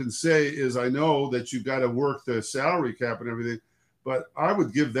 all I can say is I know that you've got to work the salary cap and everything, but I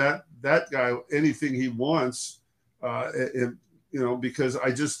would give that guy anything he wants, because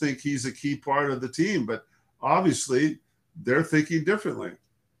I just think he's a key part of the team. But obviously, they're thinking differently.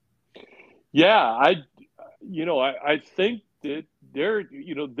 Yeah, I think that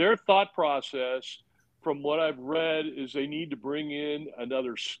their thought process, from what I've read, is they need to bring in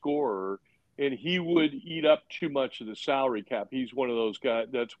another scorer, and he would eat up too much of the salary cap. He's one of those guys.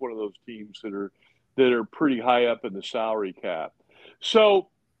 That's one of those teams that are pretty high up in the salary cap. So,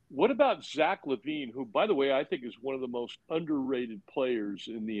 what about Zach LaVine, who, by the way, I think is one of the most underrated players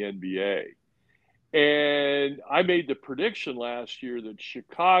in the NBA? And I made the prediction last year that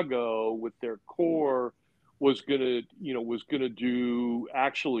Chicago, with their core, was gonna do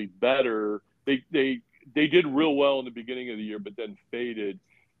actually better. They did real well in the beginning of the year, but then faded.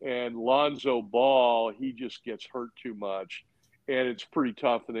 And Lonzo Ball, he just gets hurt too much, and it's pretty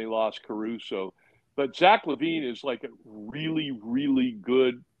tough. And they lost Caruso, but Zach LaVine is like a really, really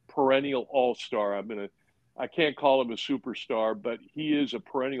good perennial All Star. I can't call him a superstar, but he is a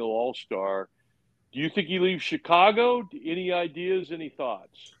perennial All Star. Do you think he leaves Chicago? Any ideas? Any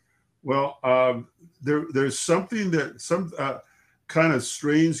thoughts? Well, there's something that some kind of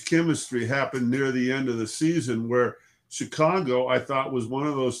strange chemistry happened near the end of the season where Chicago, I thought, was one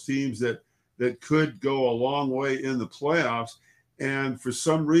of those teams that could go a long way in the playoffs, and for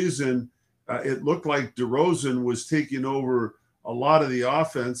some reason, it looked like DeRozan was taking over a lot of the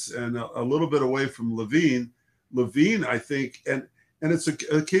offense and a little bit away from LaVine. LaVine, I think, and it's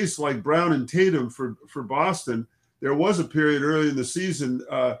a case like Brown and Tatum for Boston. There was a period early in the season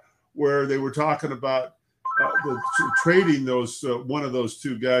where they were talking about trading those one of those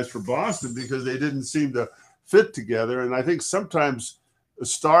two guys for Boston because they didn't seem to fit together. And I think sometimes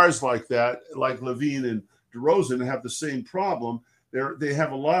stars like that, like LaVine and DeRozan, have the same problem. They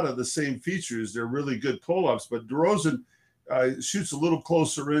have a lot of the same features. They're really good pull-ups, but DeRozan shoots a little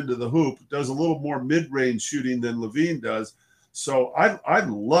closer into the hoop, does a little more mid-range shooting than LaVine does. So I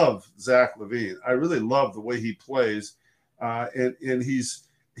love Zach LaVine. I really love the way he plays, and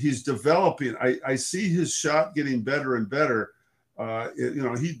he's developing. I see his shot getting better and better.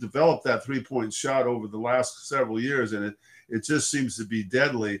 He developed that 3-point shot over the last several years, and it just seems to be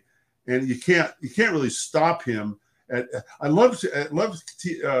deadly. And you can't really stop him. I love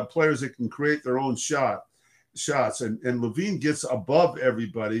players that can create their own shots, and LaVine gets above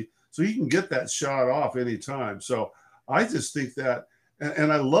everybody, so he can get that shot off anytime. So I just think that,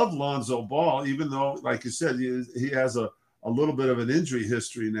 and I love Lonzo Ball, even though, like you said, he has a little bit of an injury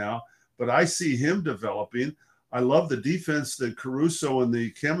history now, but I see him developing. I love the defense that Caruso and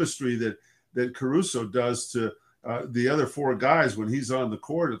the chemistry that Caruso does to the other four guys when he's on the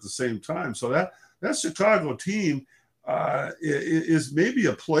court at the same time. So that Chicago team is maybe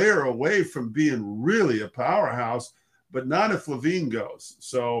a player away from being really a powerhouse, but not if LaVine goes.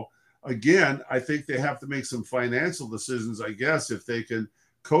 So again, I think they have to make some financial decisions, I guess, if they can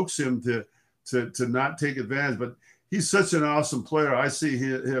coax him to not take advantage. But he's such an awesome player. I see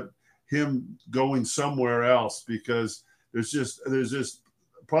him going somewhere else because there's just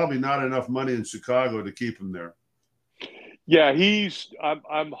probably not enough money in Chicago to keep him there. Yeah,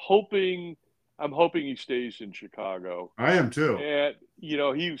 I'm hoping he stays in Chicago. I am too. And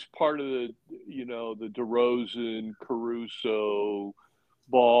he was part of the DeRozan, Caruso,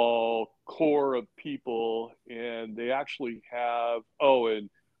 Ball core of people, and they actually have and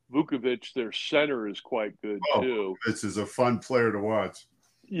Vukovic, their center, is quite good too. This is a fun player to watch.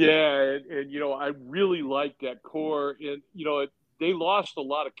 Yeah, and I really like that core, and they lost a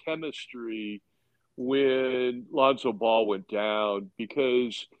lot of chemistry when Lonzo Ball went down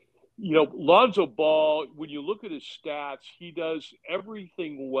because Lonzo Ball, when you look at his stats, he does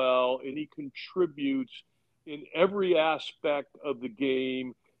everything well and he contributes in every aspect of the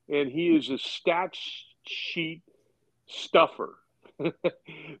game, and he is a stat sheet stuffer.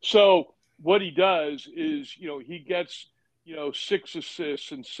 So what he does is, he gets 6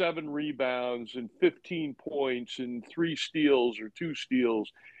 assists and 7 rebounds and 15 points and 3 steals or 2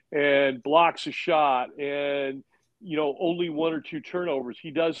 steals and blocks a shot, and only one or two turnovers.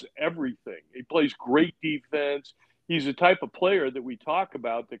 He does everything. He plays great defense. He's the type of player that we talk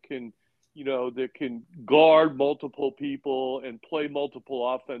about that can, that can guard multiple people and play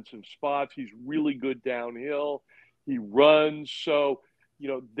multiple offensive spots. He's really good downhill. He runs. So,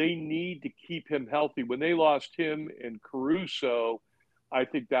 they need to keep him healthy. When they lost him and Caruso, I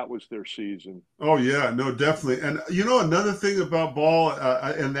think that was their season. Oh yeah, no, definitely. And another thing about Ball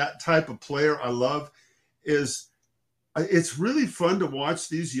and that type of player I love is it's really fun to watch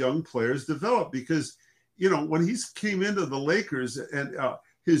these young players develop because, when he came into the Lakers and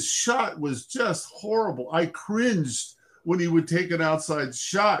his shot was just horrible. I cringed when he would take an outside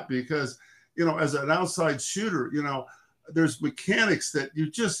shot because, as an outside shooter, there's mechanics that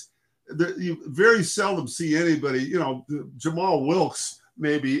you very seldom see anybody, Jamal Wilkes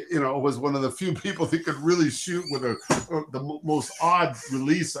maybe, was one of the few people that could really shoot with the most odd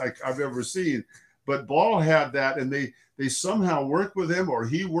release I've ever seen. But Ball had that, and they somehow worked with him, or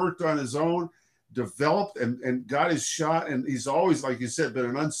he worked on his own, developed and got his shot. And he's always, like you said, been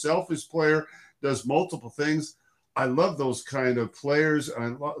an unselfish player, does multiple things. I love those kind of players,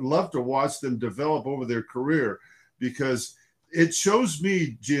 and I love to watch them develop over their career because it shows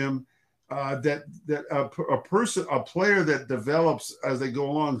me, Jim, that a player that develops as they go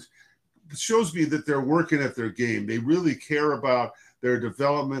along shows me that they're working at their game. They really care about their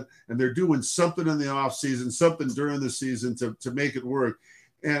development, and they're doing something in the off season, something during the season to make it work.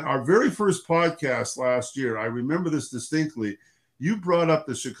 And our very first podcast last year, I remember this distinctly. You brought up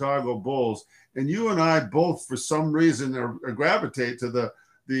the Chicago Bulls, and you and I both, for some reason, gravitate to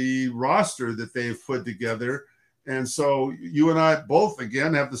the roster that they've put together. And so you and I both,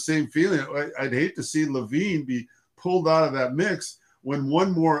 again, have the same feeling. I'd hate to see Levine be pulled out of that mix when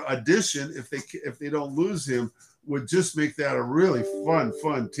one more addition, if they don't lose him, would just make that a really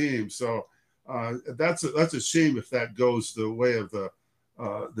fun team. So that's a shame if that goes the way of the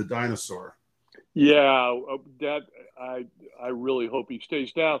dinosaur. Yeah, that I really hope he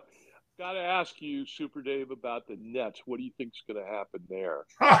stays. Now, got to ask you, Super Dave, about the Nets. What do you think's going to happen there?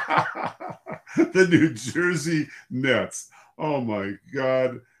 The New Jersey Nets. Oh my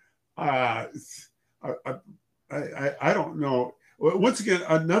God. I don't know. Once again,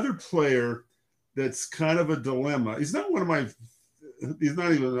 another player that's kind of a dilemma. He's not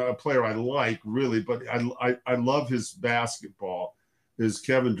even a player I like really, but I love his basketball, is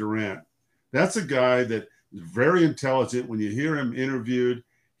Kevin Durant. That's a guy that is very intelligent. When you hear him interviewed,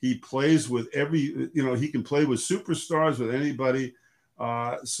 he plays with he can play with superstars, with anybody.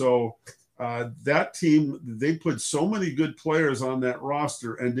 So that team, they put so many good players on that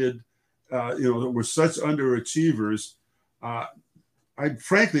roster and were such underachievers. I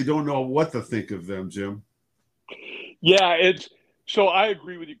frankly don't know what to think of them, Jim. Yeah, so I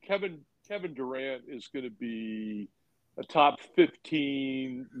agree with you. Kevin Durant is going to be a top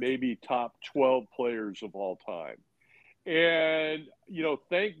 15, maybe top 12 players of all time. And,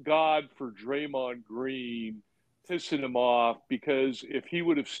 thank God for Draymond Green pissing him off, because if he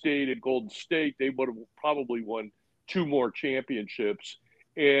would have stayed at Golden State, they would have probably won 2 more championships.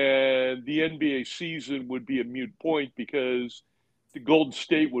 And the NBA season would be a moot point because the Golden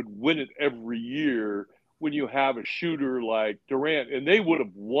State would win it every year when you have a shooter like Durant. And they would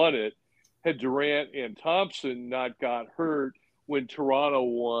have won it had Durant and Thompson not got hurt when Toronto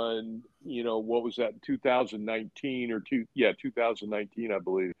won, what was that, 2019 or 2019, I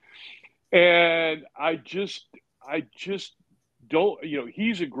believe. And I just don't,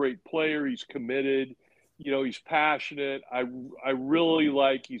 he's a great player. He's committed, he's passionate. I really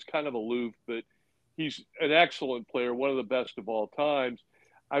like, he's kind of aloof, but he's an excellent player, one of the best of all times.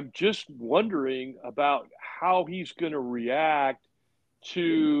 I'm just wondering about how he's going to react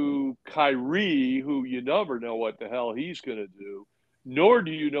to Kyrie, who you never know what the hell he's going to do, nor do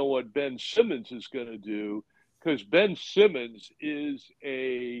you know what Ben Simmons is going to do, because Ben Simmons is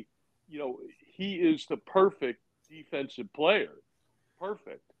he is the perfect defensive player.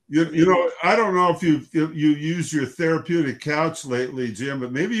 Perfect. I don't know if you use your therapeutic couch lately, Jim,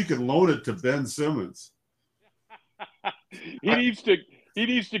 but maybe you can loan it to Ben Simmons. He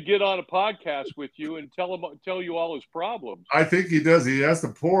needs to get on a podcast with you and tell you all his problems. I think he does. He has to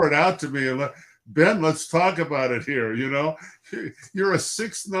pour it out to me and Ben, let's talk about it here. You're a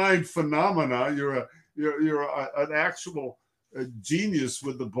 6'9" phenomena. You're an actual genius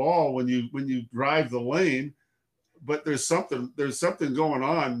with the ball when you drive the lane. But there's something going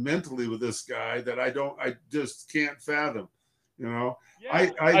on mentally with this guy that I just can't fathom. Yeah,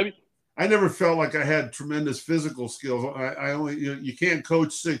 I never felt like I had tremendous physical skills. I only, you can't coach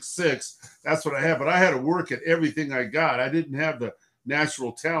 6'6". That's what I have. But I had to work at everything I got. I didn't have the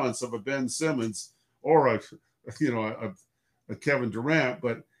natural talents of a Ben Simmons or a Kevin Durant,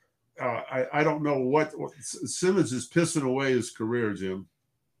 but I don't know what Simmons is pissing away his career, Jim.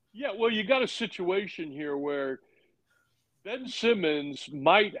 Yeah, well, you got a situation here where Ben Simmons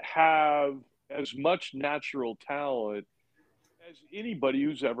might have as much natural talent as anybody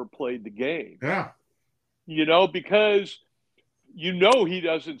who's ever played the game. Yeah. Because he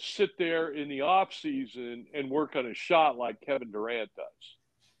doesn't sit there in the off season and work on a shot like Kevin Durant does.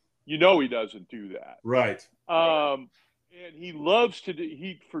 He doesn't do that. Right. And he loves to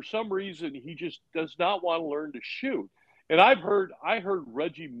do, for some reason, he just does not want to learn to shoot. And I heard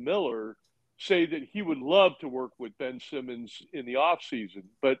Reggie Miller say that he would love to work with Ben Simmons in the off season,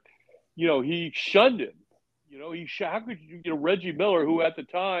 but, he shunned him. How could Reggie Miller, who at the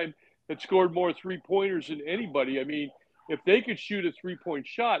time had scored more 3-pointers than anybody. I mean, if they could shoot a 3-point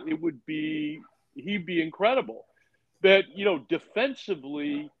shot, he'd be incredible. But,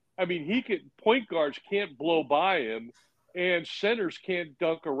 defensively, I mean, point guards can't blow by him, and centers can't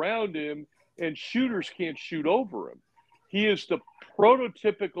dunk around him, and shooters can't shoot over him. He is the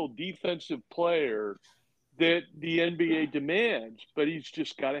prototypical defensive player that the NBA demands, but he's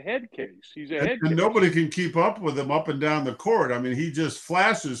just got a head case. He's a head case. And nobody can keep up with him up and down the court. I mean, he just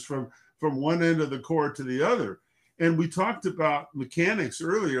flashes from one end of the court to the other. And we talked about mechanics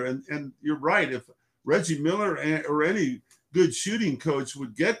earlier, and you're right. If Reggie Miller or any good shooting coach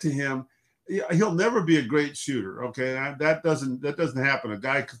would get to him, he'll never be a great shooter. Okay, that doesn't happen. A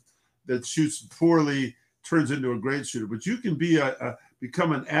guy that shoots poorly turns into a great shooter, but you can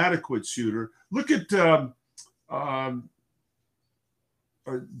become an adequate shooter. Look at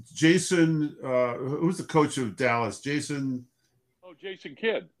Jason. Who's the coach of Dallas? Jason. Oh, Jason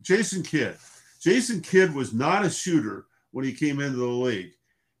Kidd. Jason Kidd. Jason Kidd was not a shooter when he came into the league.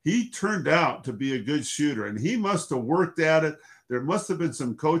 He turned out to be a good shooter, and he must have worked at it. There must have been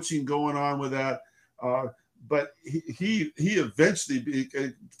some coaching going on with that. But he eventually,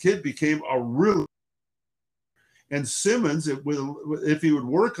 Kidd became a really. And Simmons, if he would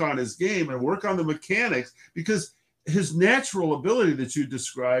work on his game and work on the mechanics, because his natural ability that you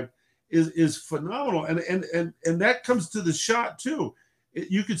described is phenomenal, and that comes to the shot too.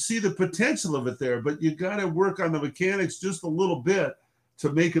 You could see the potential of it there, but you got to work on the mechanics just a little bit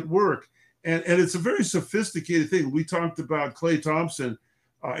to make it work. And it's a very sophisticated thing. We talked about Klay Thompson,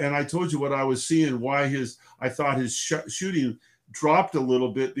 and I told you what I was seeing, why I thought his shooting dropped a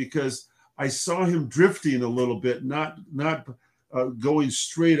little bit, because I saw him drifting a little bit, not going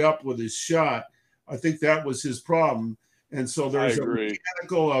straight up with his shot. I think that was his problem. And so there's a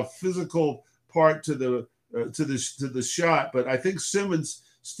mechanical, physical part to the shot. But I think Simmons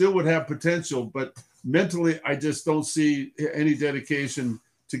still would have potential, but mentally, I just don't see any dedication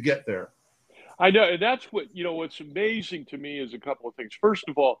to get there. I know, and that's what's amazing to me is a couple of things. First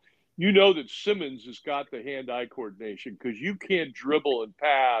of all, that Simmons has got the hand-eye coordination, because you can't dribble and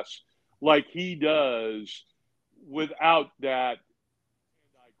pass like he does without that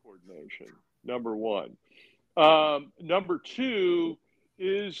hand-eye coordination, number one. Number two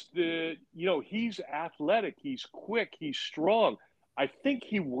is that, he's athletic, he's quick, he's strong. I think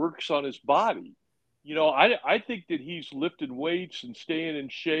he works on his body. I think that he's lifting weights and staying in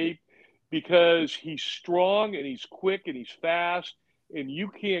shape because he's strong and he's quick and he's fast, and you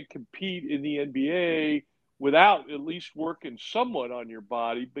can't compete in the NBA without at least working somewhat on your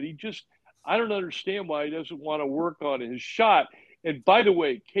body. But I don't understand why he doesn't want to work on his shot. And by the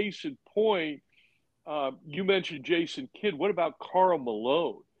way, case in point, you mentioned Jason Kidd. What about Karl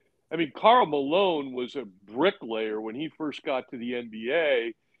Malone? I mean, Karl Malone was a bricklayer when he first got to the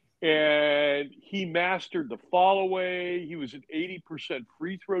NBA, and he mastered the fall away. He was an 80%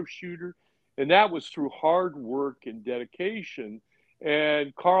 free throw shooter, and that was through hard work and dedication.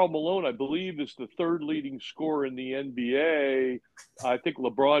 And Karl Malone, I believe, is the third leading scorer in the NBA. I think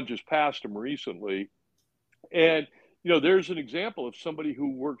LeBron just passed him recently. And, there's an example of somebody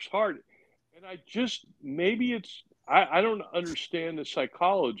who works hard. And I don't understand the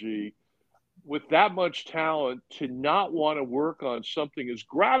psychology with that much talent to not want to work on something as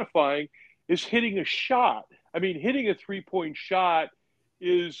gratifying as hitting a shot. I mean, hitting a 3-point shot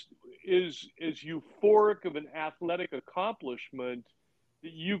is euphoric of an athletic accomplishment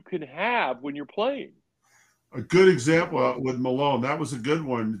that you can have when you're playing. A good example with Malone. That was a good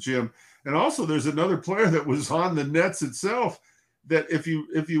one, Jim. And also there's another player that was on the Nets itself that if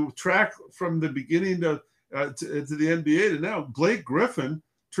you track from the beginning to the NBA to now, Blake Griffin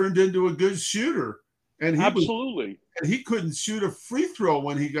turned into a good shooter. And he couldn't shoot a free throw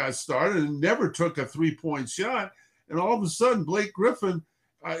when he got started and never took a 3-point shot. And all of a sudden, Blake Griffin,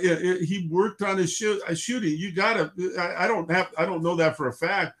 he worked on his shooting. You got to. I don't know that for a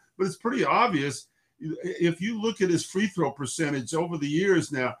fact, but it's pretty obvious. if you look at his free throw percentage over the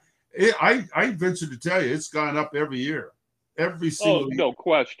years now, I venture to tell you it's gone up every year, every Oh, single year. no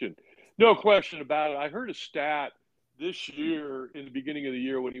question. No question about it. I heard a stat this year in the beginning of the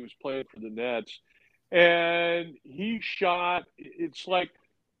year when he was playing for the Nets, and he shot, it's like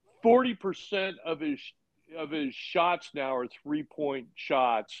 40% of his shots now are 3-point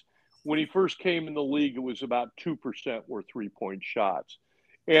shots. When he first came in the league, it was about 2% were 3-point shots.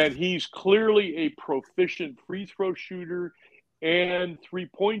 And he's clearly a proficient free throw shooter and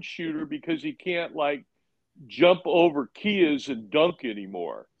 3-point shooter because he can't like jump over Kias and dunk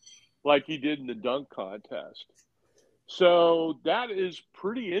anymore like he did in the dunk contest. So that is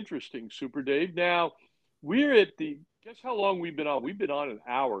pretty interesting, Super Dave. Now, we're at the guess how long we've been on? We've been on an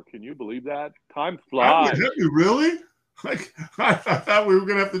hour. Can you believe that? Time Have flies. you really? Like I thought we were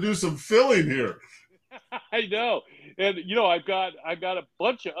going to have to do some filling here. I know. And I've got a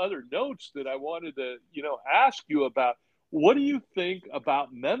bunch of other notes that I wanted to, ask you about. What do you think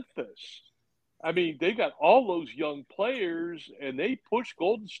about Memphis? I mean, they got all those young players and they pushed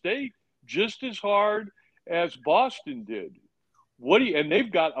Golden State just as hard as Boston did. And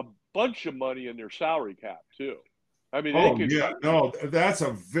they've got a bunch of money in their salary cap too. I mean, they Oh could. yeah, no, that's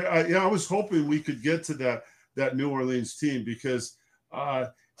a very. I was hoping we could get to that New Orleans team because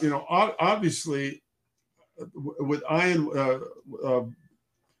obviously with Ian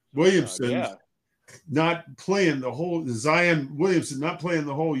Williamson Yeah. not playing the whole Zion Williamson not playing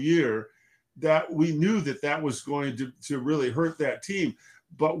the whole year, that we knew that was going to really hurt that team.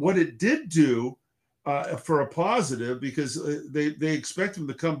 But what it did do for a positive, because they expect him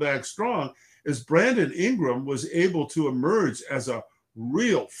to come back strong, is Brandon Ingram was able to emerge as a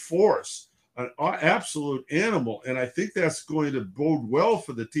real force, an absolute animal. And I think that's going to bode well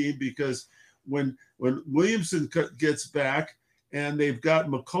for the team because when Williamson gets back and they've got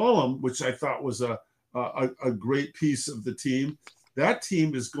McCollum, which I thought was a great piece of the team, that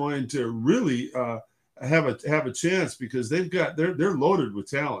team is going to really have a chance because they're loaded with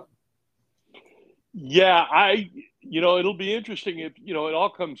talent. Yeah, it'll be interesting if, it all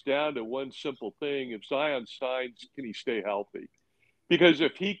comes down to one simple thing. If Zion signs, can he stay healthy? Because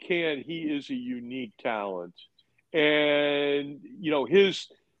if he can, he is a unique talent. And,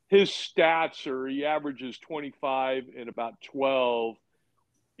 his stats are he averages 25 and about 12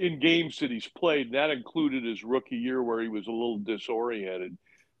 in games that he's played. And that included his rookie year where he was a little disoriented.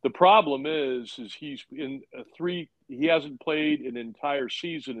 The problem is he hasn't played an entire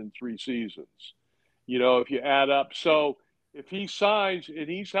season in 3 seasons. If you add up. So if he signs and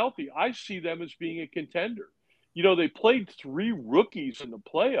he's healthy, I see them as being a contender. They played 3 rookies in the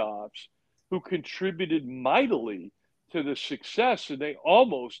playoffs who contributed mightily to the success, and they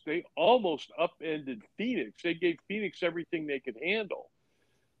almost upended Phoenix. They gave Phoenix everything they could handle.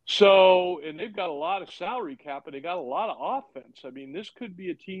 So, and they've got a lot of salary cap, and they got a lot of offense. I mean, this could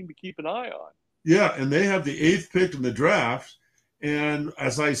be a team to keep an eye on. Yeah, and they have the 8th pick in the draft. And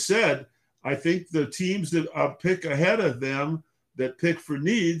as I said, I think the teams that pick ahead of them that pick for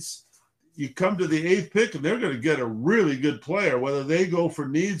needs, you come to the 8th pick and they're going to get a really good player, whether they go for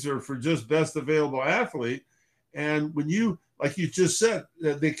needs or for just best available athlete. And when you, like you just said,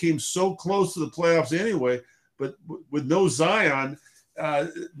 they came so close to the playoffs anyway, but with no Zion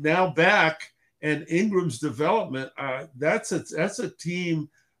now back and Ingram's development, that's a team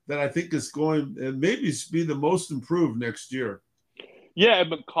that I think is going and maybe be the most improved next year. Yeah,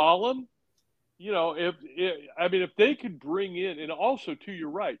 and McCollum, if they could bring in, and also too, you're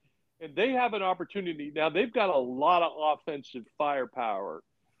right, and they have an opportunity now. They've got a lot of offensive firepower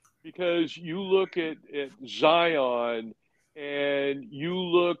because you look at Zion, and you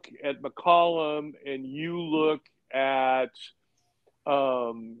look at McCollum, and you look at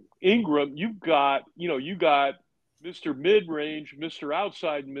Ingram. You got Mr. Mid Range, Mr.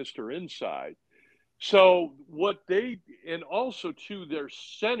 Outside, and Mr. Inside. So and also too, their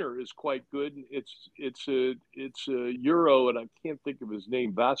center is quite good. It's a Euro, and I can't think of his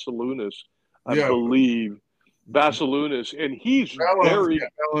name, Vassilunas, I believe, Vassilunas, and he's very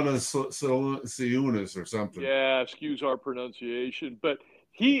Vassilunas or something. Yeah, excuse our pronunciation, but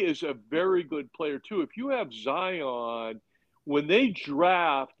he is a very good player too. If you have Zion, when they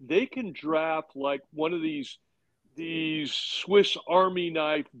draft, they can draft like one of these Swiss Army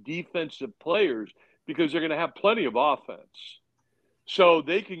knife defensive players because they're going to have plenty of offense. So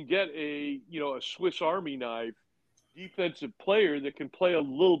they can get a Swiss Army knife defensive player that can play a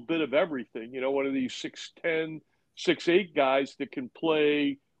little bit of everything. One of these 6'10", 6'8" guys that can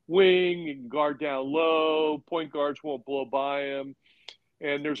play wing and guard down low. Point guards won't blow by him.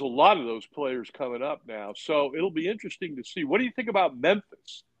 And there's a lot of those players coming up now. So it'll be interesting to see. What do you think about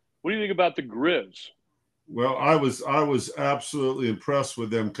Memphis? What do you think about the Grizz? Well, I was absolutely impressed with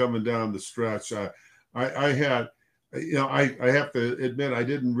them coming down the stretch. I had, I have to admit I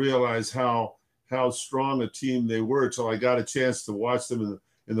didn't realize how strong a team they were until I got a chance to watch them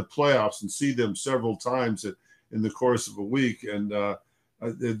in the playoffs and see them several times in the course of a week, and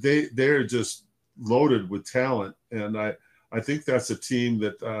they're just loaded with talent, and I think that's a team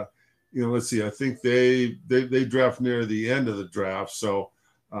that let's see, I think they draft near the end of the draft, so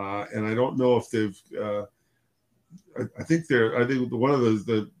and I don't know if they've. I think one of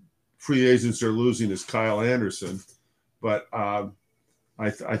the free agents they're losing is Kyle Anderson, but I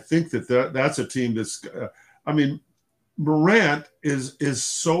think that's a team that's. I mean, Morant is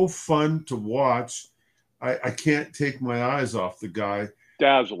so fun to watch. I can't take my eyes off the guy.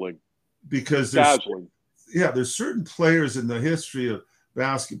 Dazzling. Because there's certain players in the history of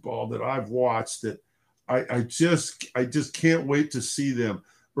basketball that I've watched that I just can't wait to see them.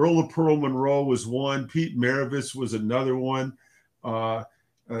 Earl of Pearl Monroe was one. Pete Maravich was another one.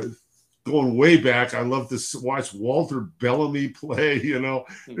 Going way back, I love to watch Walter Bellamy play.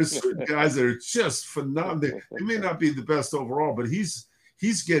 There's certain guys that are just phenomenal. They may not be the best overall, but he's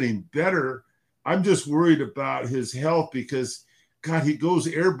getting better. I'm just worried about his health because, God, he goes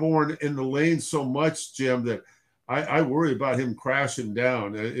airborne in the lane so much, Jim, that I worry about him crashing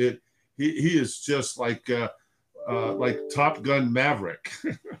down. He is just like Top Gun Maverick.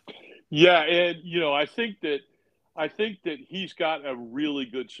 Yeah, and I think that he's got a really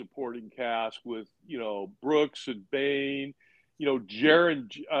good supporting cast with Brooks and Bain,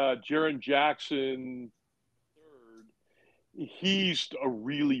 Jaren Jackson third. He's a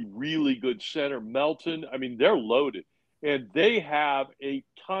really, really good center. Melton, I mean, they're loaded, and they have a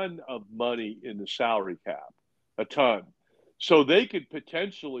ton of money in the salary cap, a ton. So they could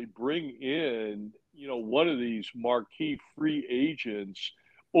potentially bring in, one of these marquee free agents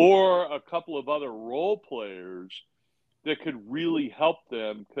or a couple of other role players that could really help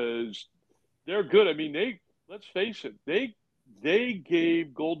them because they're good. I mean, let's face it, they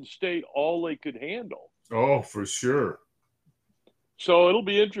gave Golden State all they could handle. Oh, for sure. So it'll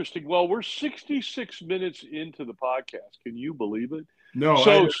be interesting. Well, we're 66 minutes into the podcast. Can you believe it? No,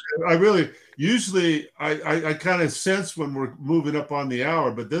 so, I really usually I kind of sense when we're moving up on the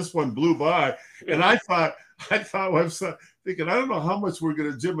hour, but this one blew by, and I thought I was thinking I don't know how much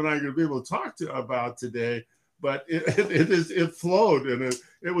Jim and I are going to be able to talk about today, but it flowed and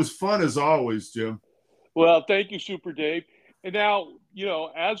it was fun as always, Jim. Well, thank you, Super Dave. And now,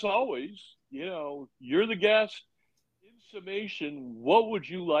 as always, you're the guest. In summation, what would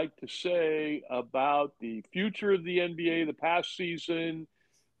you like to say about the future of the NBA, the past season?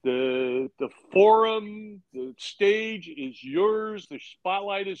 The forum, the stage is yours. The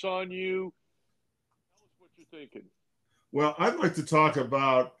spotlight is on you. Tell us what you're thinking. Well, I'd like to talk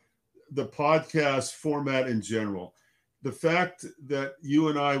about the podcast format in general. The fact that you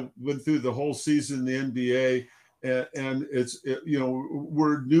and I went through the whole season in the NBA, and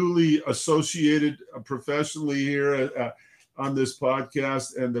we're newly associated professionally here on this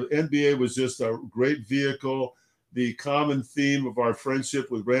podcast, and the NBA was just a great vehicle. The common theme of our friendship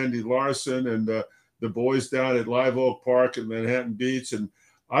with Randy Larson and the boys down at Live Oak Park in Manhattan Beach, and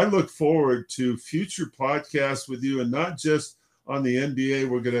I look forward to future podcasts with you, and not just on the NBA.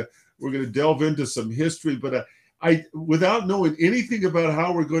 We're gonna delve into some history, but I without knowing anything about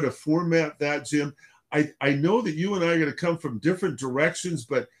how we're going to format that, Jim, I know that you and I are going to come from different directions,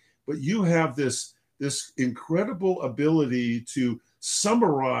 but you have this incredible ability to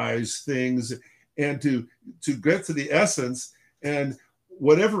summarize things and to get to the essence, and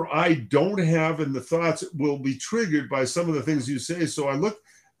whatever I don't have in the thoughts will be triggered by some of the things you say. So I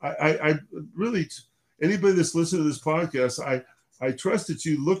really, anybody that's listening to this podcast, I trust that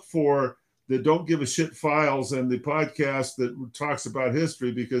you look for the Don't Give a Shit files and the podcast that talks about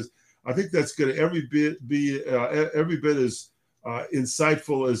history, because I think that's going to be every bit as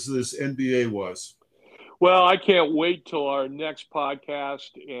insightful as this NBA was. Well, I can't wait till our next podcast.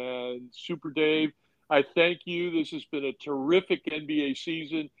 And Super Dave, I thank you. This has been a terrific NBA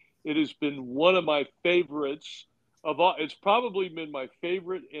season. It has been one of my favorites of all. It's probably been my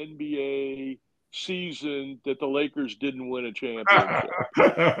favorite NBA season that the Lakers didn't win a championship.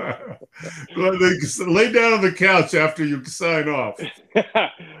 Lay down on the couch after you sign off.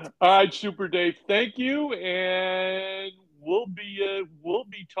 All right, Super Dave, thank you, and we'll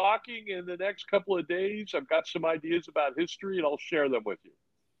be talking in the next couple of days. I've got some ideas about history, and I'll share them with you.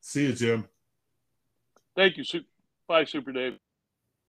 See you, Jim. Thank you. Bye, Super Dave.